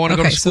didn't even want to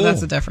go to school. So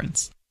that's the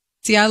difference.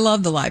 See, I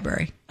loved the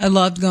library. I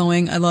loved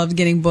going. I loved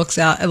getting books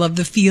out. I loved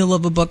the feel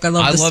of a book. I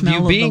loved the smell of the library.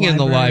 I love you being in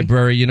the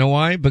library. You know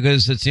why?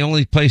 Because it's the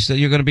only place that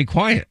you're going to be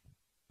quiet.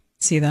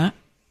 See that?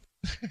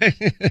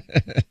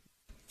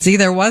 See,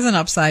 there was an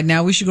upside.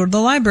 Now we should go to the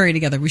library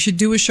together. We should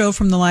do a show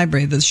from the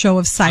library, the show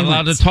of silence. I'm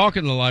allowed to talk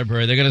in the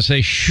library. They're going to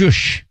say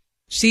shush.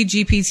 See,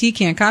 GPT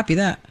can't copy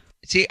that.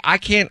 See, I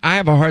can't. I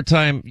have a hard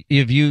time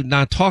of you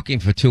not talking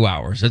for 2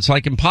 hours. It's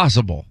like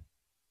impossible.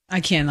 I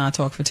cannot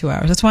talk for 2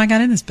 hours. That's why I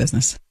got in this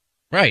business.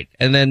 Right.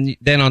 And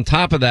then on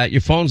top of that,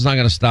 your phone's not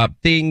going to stop.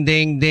 Ding,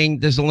 ding, ding.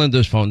 This is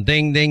Linda's phone.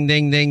 Ding, ding,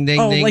 ding, ding, ding, ding.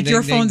 Oh, like ding,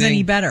 your ding, phone's ding.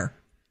 any better?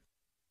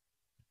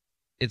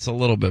 It's a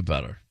little bit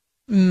better.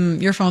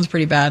 Your phone's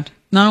pretty bad.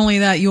 Not only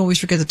that, you always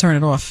forget to turn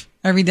it off.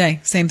 Every day.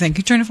 Same thing. Can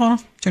you turn your phone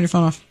off? Turn your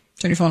phone off.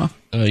 Turn your phone off.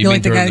 You You're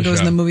like the mean guy during that the goes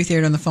in show. the movie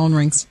theater and the phone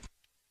rings.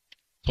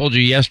 Told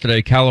you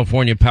yesterday,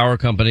 California power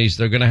companies,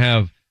 they're going to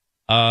have,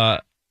 they're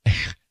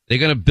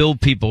going to bill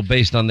people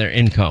based on their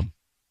income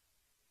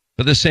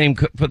for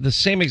the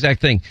same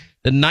exact thing.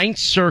 The Ninth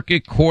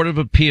Circuit Court of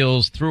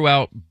Appeals threw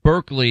out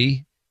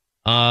Berkeley,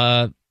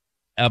 a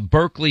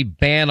Berkeley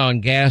ban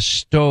on gas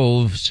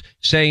stoves,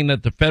 saying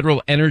that the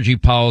Federal Energy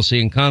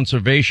Policy and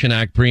Conservation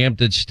Act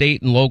preempted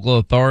state and local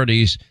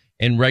authorities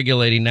in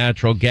regulating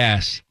natural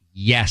gas.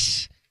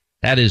 Yes,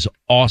 that is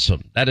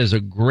awesome. That is a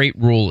great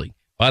ruling.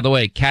 By the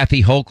way,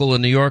 Kathy Hochul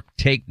in New York,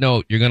 take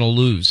note. You're going to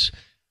lose.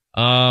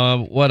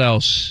 What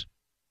else?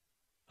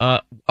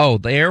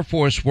 The Air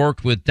Force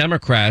worked with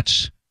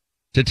Democrats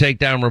to take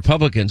down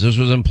Republicans. This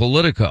was in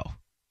Politico.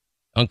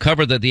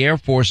 Uncovered that the Air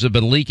Force has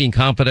been leaking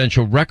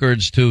confidential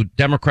records to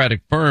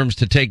Democratic firms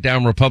to take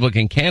down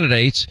Republican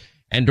candidates.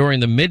 And during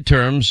the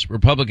midterms,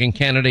 Republican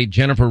candidate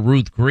Jennifer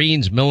Ruth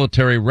Green's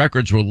military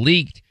records were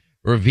leaked,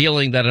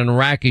 revealing that an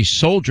Iraqi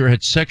soldier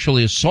had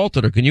sexually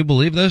assaulted her. Can you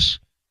believe this?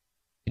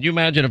 Can you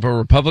imagine if a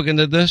Republican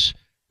did this?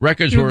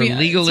 Records were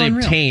illegally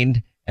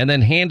obtained and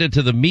then handed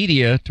to the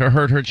media to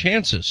hurt her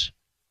chances.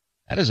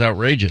 That is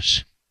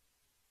outrageous.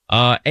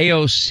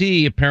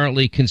 AOC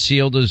apparently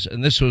concealed,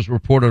 and this was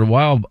reported a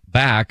while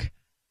back,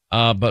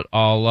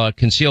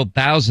 concealed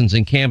thousands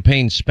in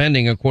campaign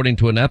spending, according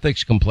to an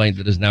ethics complaint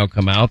that has now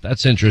come out.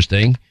 That's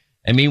interesting.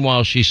 And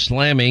meanwhile, she's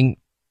slamming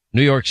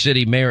New York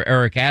City Mayor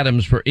Eric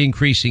Adams for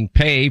increasing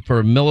pay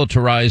for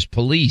militarized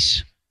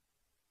police.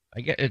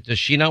 Does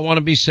she not want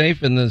to be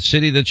safe in the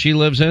city that she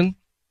lives in?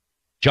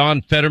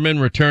 John Fetterman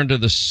returned to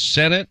the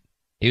Senate.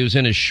 He was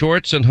in his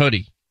shorts and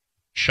hoodie.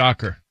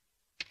 Shocker.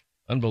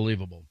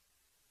 Unbelievable.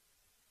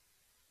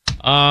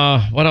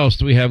 What else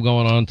do we have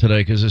going on today?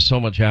 Because there's so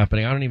much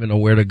happening. I don't even know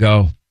where to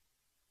go.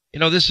 You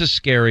know, this is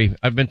scary.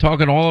 I've been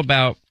talking all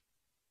about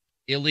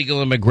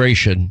illegal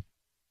immigration.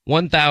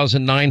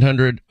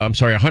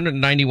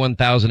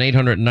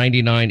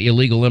 191,899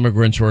 illegal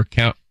immigrants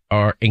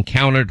are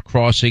encountered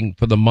crossing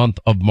for the month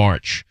of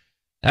March.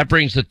 That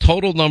brings the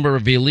total number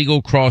of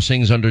illegal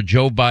crossings under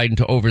Joe Biden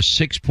to over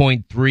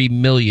 6.3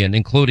 million,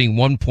 including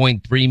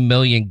 1.3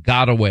 million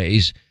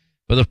gotaways.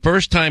 For the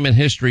first time in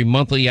history,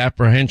 monthly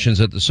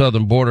apprehensions at the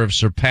southern border have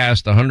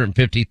surpassed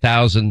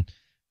 150,000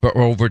 for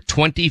over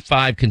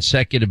 25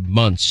 consecutive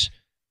months.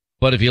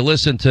 But if you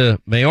listen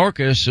to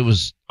Mayorkas, it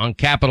was on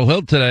Capitol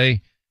Hill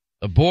today,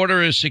 the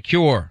border is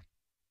secure.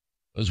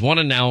 There's one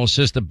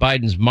analysis that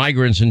Biden's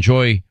migrants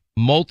enjoy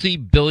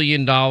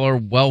multi-billion-dollar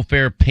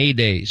welfare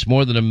paydays,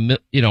 more than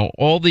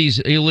all these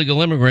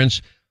illegal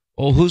immigrants.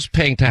 Well, who's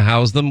paying to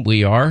house them?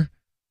 We are.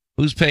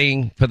 Who's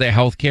paying for their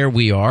health care?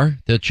 We are.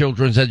 Their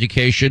children's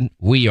education?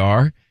 We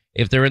are.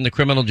 If they're in the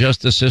criminal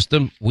justice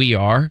system? We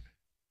are.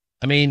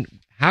 I mean,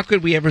 how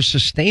could we ever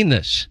sustain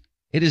this?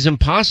 It is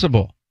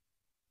impossible.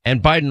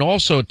 And Biden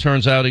also, it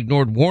turns out,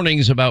 ignored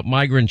warnings about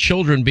migrant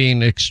children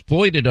being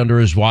exploited under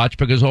his watch,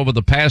 because over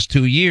the past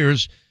 2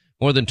 years,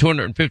 more than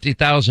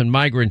 250,000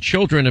 migrant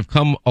children have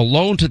come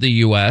alone to the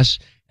U.S.,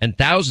 and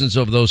thousands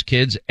of those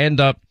kids end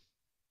up,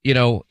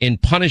 in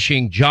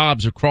punishing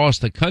jobs across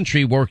the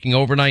country, working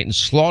overnight in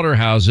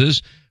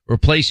slaughterhouses,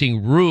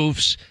 replacing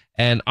roofs,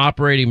 and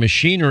operating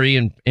machinery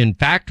in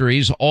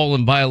factories, all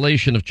in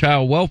violation of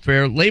child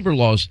welfare labor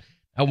laws.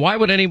 Now, why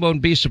would anyone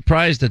be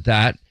surprised at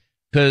that?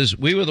 Because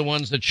we were the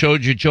ones that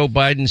showed you Joe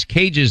Biden's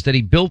cages that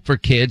he built for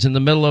kids in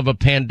the middle of a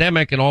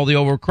pandemic and all the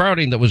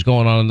overcrowding that was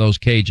going on in those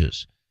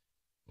cages.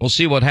 We'll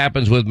see what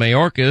happens with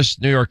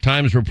Mayorkas. New York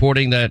Times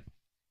reporting that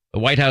the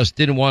White House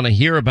didn't want to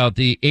hear about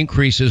the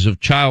increases of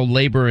child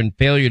labor and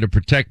failure to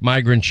protect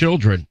migrant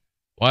children.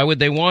 Why would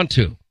they want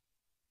to?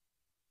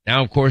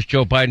 Now, of course,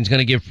 Joe Biden's going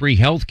to give free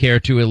health care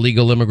to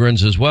illegal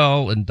immigrants as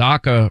well. And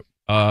DACA,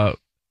 I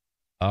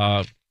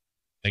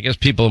guess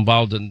people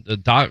involved in the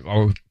DACA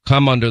or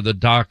come under the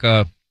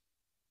DACA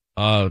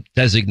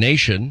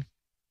designation.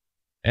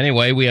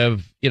 Anyway, we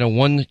have,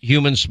 one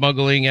human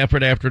smuggling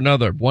effort after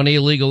another. One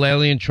illegal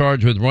alien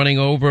charged with running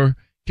over,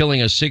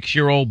 killing a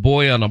 6-year-old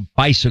boy on a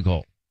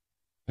bicycle.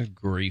 Good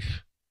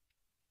grief.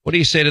 What do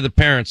you say to the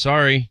parents?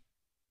 Sorry.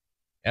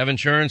 Have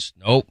insurance?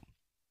 Nope.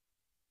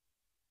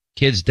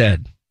 Kid's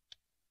dead.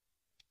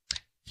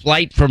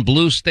 Flight from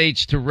blue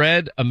states to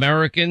red,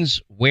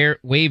 Americans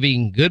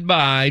waving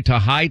goodbye to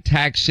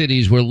high-tax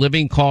cities where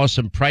living costs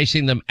and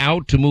pricing them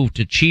out to move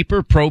to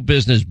cheaper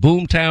pro-business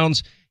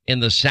boomtowns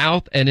in the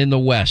South and in the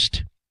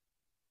West.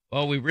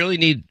 Well, we really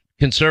need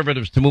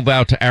conservatives to move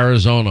out to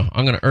Arizona.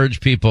 I'm going to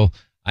urge people.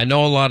 I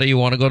know a lot of you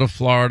want to go to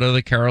Florida,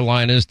 the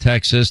Carolinas,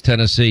 Texas,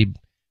 Tennessee.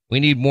 We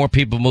need more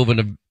people moving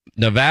to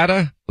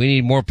Nevada. We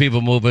need more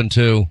people moving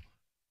to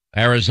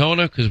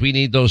Arizona because we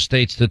need those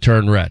states to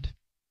turn red.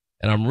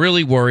 And I'm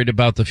really worried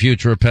about the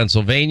future of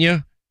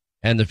Pennsylvania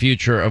and the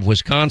future of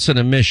Wisconsin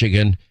and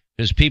Michigan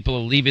because people are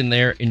leaving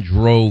there in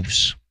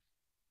droves.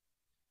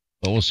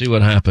 But we'll see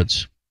what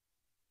happens.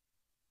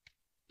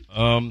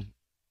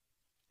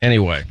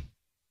 Anyway,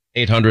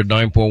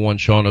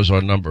 800-941-SEAN is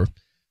our number.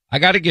 I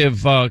got to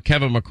give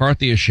Kevin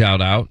McCarthy a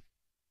shout out.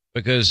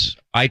 because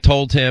I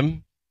told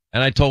him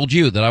and I told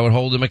you that I would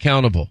hold him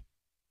accountable.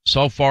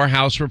 So far,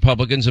 House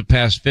Republicans have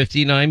passed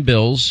 59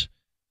 bills,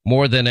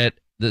 more than at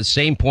the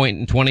same point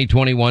in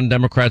 2021.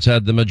 Democrats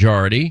had the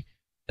majority.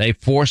 They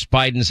forced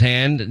Biden's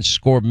hand and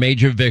scored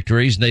major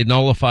victories. They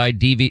nullified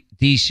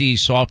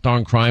D.C.'s soft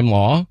on crime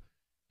law.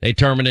 They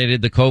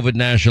terminated the COVID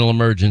national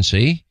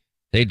emergency.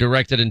 They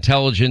directed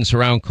intelligence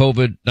around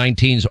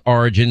COVID-19's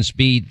origins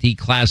be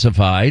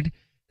declassified.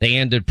 They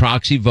ended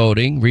proxy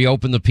voting,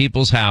 reopened the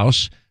People's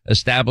House,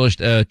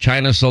 established a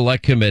China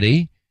Select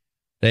Committee.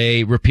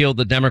 They repealed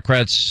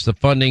the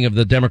funding of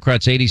the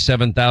Democrats'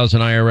 87,000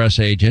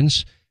 IRS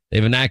agents.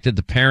 They've enacted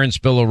the Parents'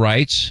 Bill of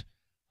Rights.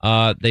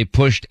 They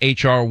pushed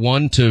H.R.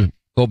 1 to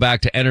go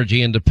back to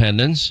energy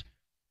independence.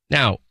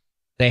 Now,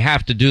 they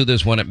have to do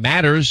this when it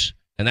matters,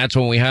 and that's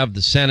when we have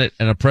the Senate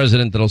and a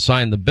president that'll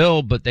sign the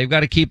bill, but they've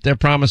got to keep their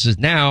promises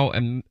now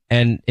and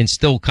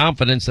instill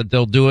confidence that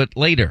they'll do it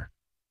later.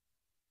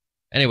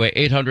 Anyway,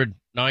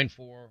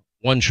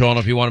 800-941-SEAN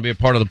if you want to be a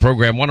part of the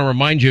program. Want to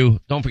remind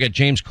you, don't forget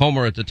James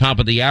Comer at the top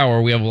of the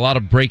hour. We have a lot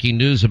of breaking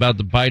news about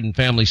the Biden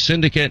family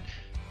syndicate.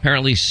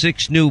 Apparently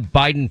 6 new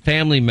Biden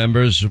family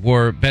members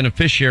were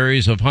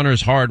beneficiaries of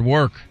Hunter's hard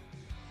work.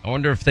 I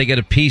wonder if they get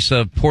a piece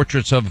of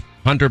portraits of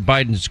Hunter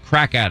Biden's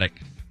crack addict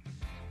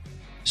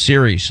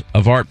series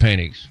of art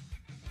paintings.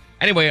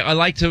 Anyway, I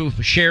like to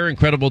share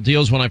incredible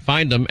deals when I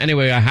find them.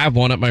 Anyway, I have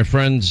one at my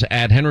friends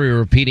at Henry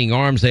Repeating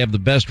Arms. They have the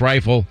best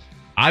rifle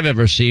I've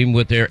ever seen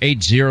with their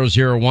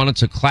 8001.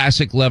 It's a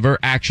classic lever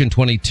Action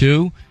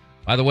 22.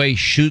 By the way,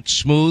 shoots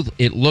smooth.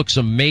 It looks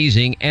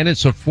amazing and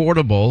it's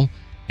affordable.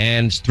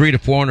 And it's $300 to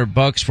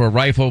 $400 for a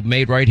rifle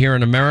made right here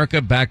in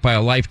America, backed by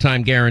a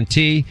lifetime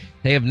guarantee.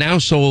 They have now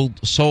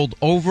sold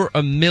over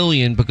 1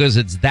 million because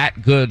it's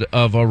that good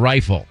of a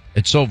rifle.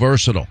 It's so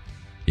versatile.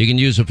 You can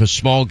use it for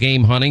small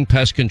game hunting,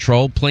 pest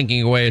control,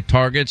 plinking away at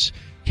targets,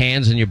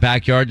 cans in your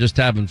backyard, just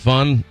having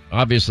fun.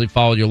 Obviously,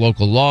 follow your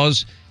local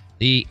laws.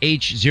 The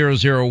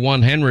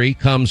H001 Henry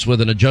comes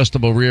with an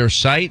adjustable rear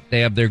sight. They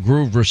have their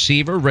groove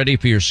receiver ready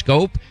for your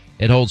scope.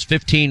 It holds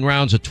 15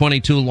 rounds of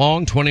 22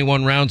 long,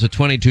 21 rounds of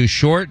 22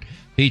 short.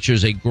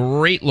 Features a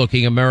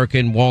great-looking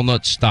American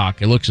walnut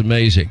stock. It looks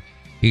amazing.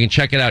 You can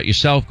check it out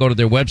yourself. Go to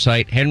their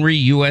website,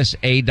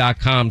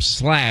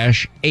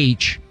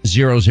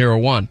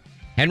 henryusa.com/H001.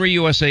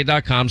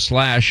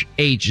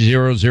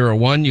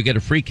 henryusa.com/H001. You get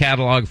a free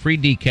catalog, free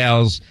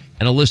decals,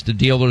 and a list of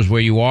dealers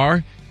where you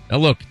are. Now,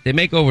 look, they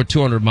make over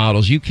 200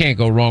 models. You can't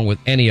go wrong with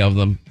any of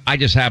them. I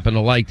just happen to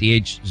like the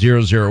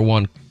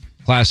H001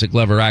 Classic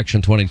Lever Action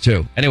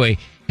 22. Anyway,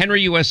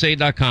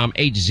 henryusa.com,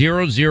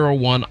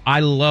 H001. I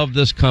love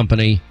this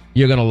company.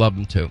 You're going to love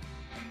them, too.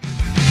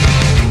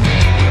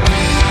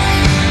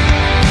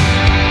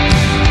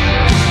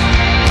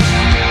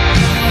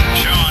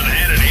 Sean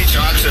Hannity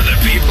talks to the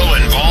people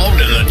involved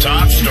in the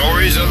top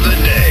stories of the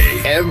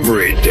day.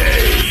 Every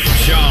day.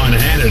 Sean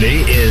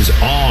Hannity is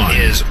on.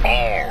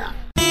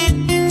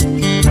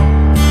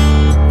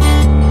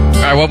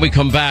 All right, when we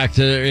come back,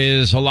 there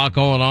is a lot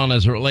going on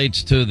as it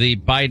relates to the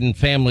Biden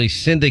family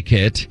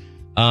syndicate.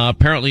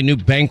 Apparently, new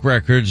bank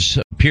records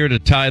appear to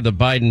tie the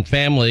Biden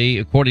family,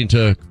 according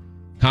to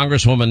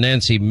Congresswoman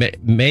Nancy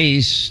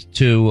Mace,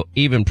 to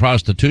even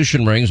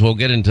prostitution rings. We'll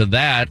get into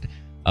that.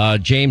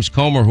 James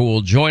Comer, who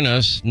will join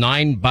us.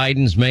 9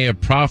 Bidens may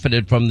have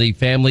profited from the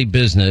family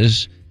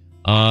business.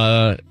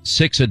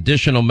 6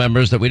 additional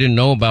members that we didn't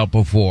know about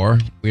before.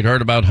 We'd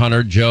heard about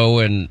Hunter, Joe,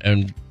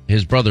 and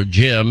his brother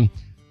Jim.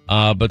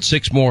 But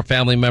 6 more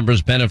family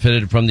members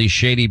benefited from these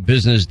shady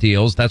business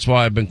deals. That's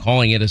why I've been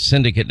calling it a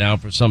syndicate now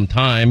for some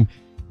time.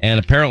 And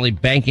apparently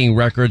banking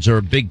records are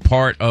a big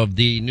part of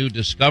the new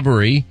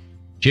discovery.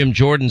 Jim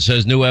Jordan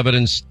says new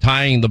evidence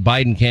tying the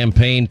Biden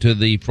campaign to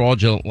the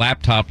fraudulent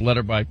laptop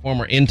letter by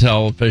former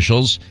Intel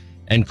officials.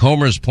 And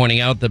Comer's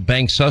pointing out that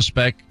bank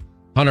suspect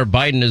Hunter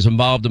Biden is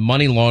involved in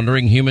money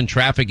laundering, human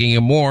trafficking,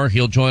 and more.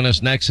 He'll join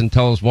us next and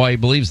tell us why he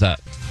believes that.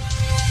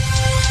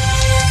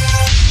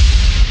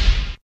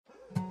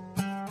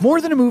 More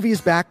Than a Movie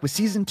is back with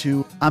Season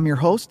 2. I'm your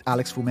host,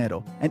 Alex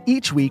Fumero. And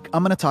each week,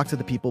 I'm going to talk to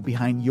the people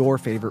behind your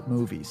favorite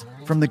movies.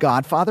 From The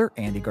Godfather,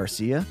 Andy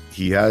Garcia.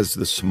 He has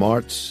the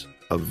smarts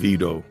of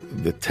Vito,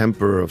 the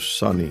temper of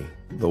Sonny,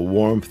 the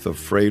warmth of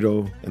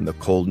Fredo, and the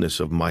coldness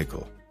of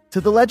Michael. To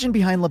the legend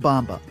behind La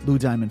Bamba, Lou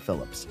Diamond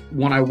Phillips.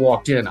 When I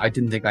walked in, I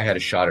didn't think I had a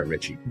shot at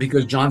Richie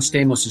because John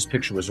Stamos'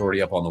 picture was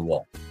already up on the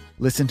wall.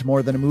 Listen to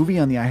More Than a Movie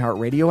on the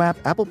iHeartRadio app,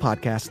 Apple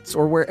Podcasts,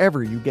 or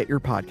wherever you get your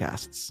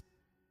podcasts.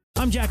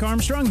 I'm Jack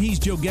Armstrong. He's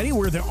Joe Getty.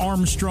 We're the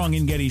Armstrong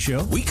and Getty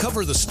Show. We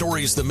cover the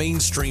stories the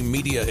mainstream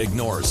media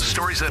ignores.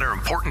 Stories that are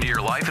important to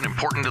your life and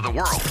important to the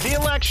world. The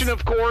election,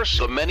 of course.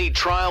 The many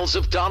trials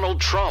of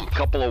Donald Trump.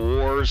 Couple of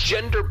wars.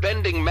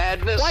 Gender-bending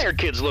madness. Why are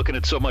kids looking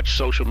at so much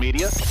social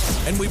media?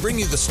 And we bring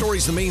you the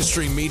stories the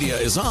mainstream media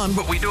is on,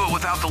 but we do it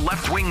without the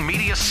left-wing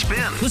media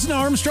spin. Listen to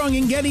Armstrong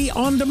and Getty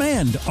on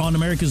demand on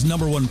America's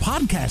 #1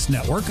 podcast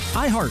network,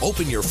 iHeart.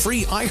 Open your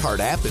free iHeart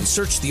app and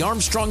search the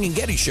Armstrong and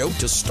Getty Show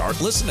to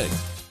start listening.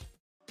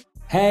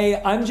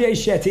 Hey, I'm Jay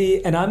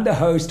Shetty, and I'm the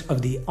host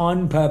of the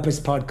On Purpose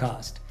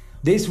podcast.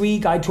 This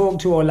week, I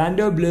talked to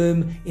Orlando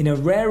Bloom in a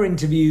rare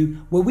interview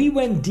where we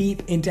went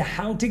deep into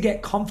how to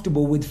get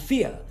comfortable with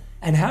fear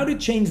and how to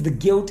change the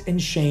guilt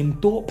and shame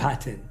thought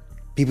pattern.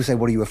 People say,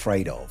 what are you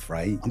afraid of,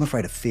 right? I'm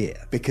afraid of fear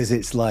because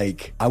it's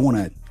like I want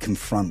to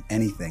confront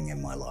anything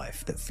in my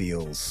life that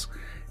feels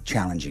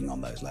challenging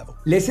on those levels.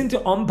 Listen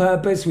to On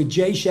Purpose with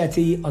Jay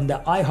Shetty on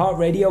the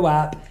iHeartRadio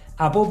app,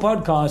 Apple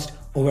Podcast,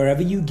 or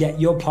wherever you get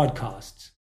your podcasts.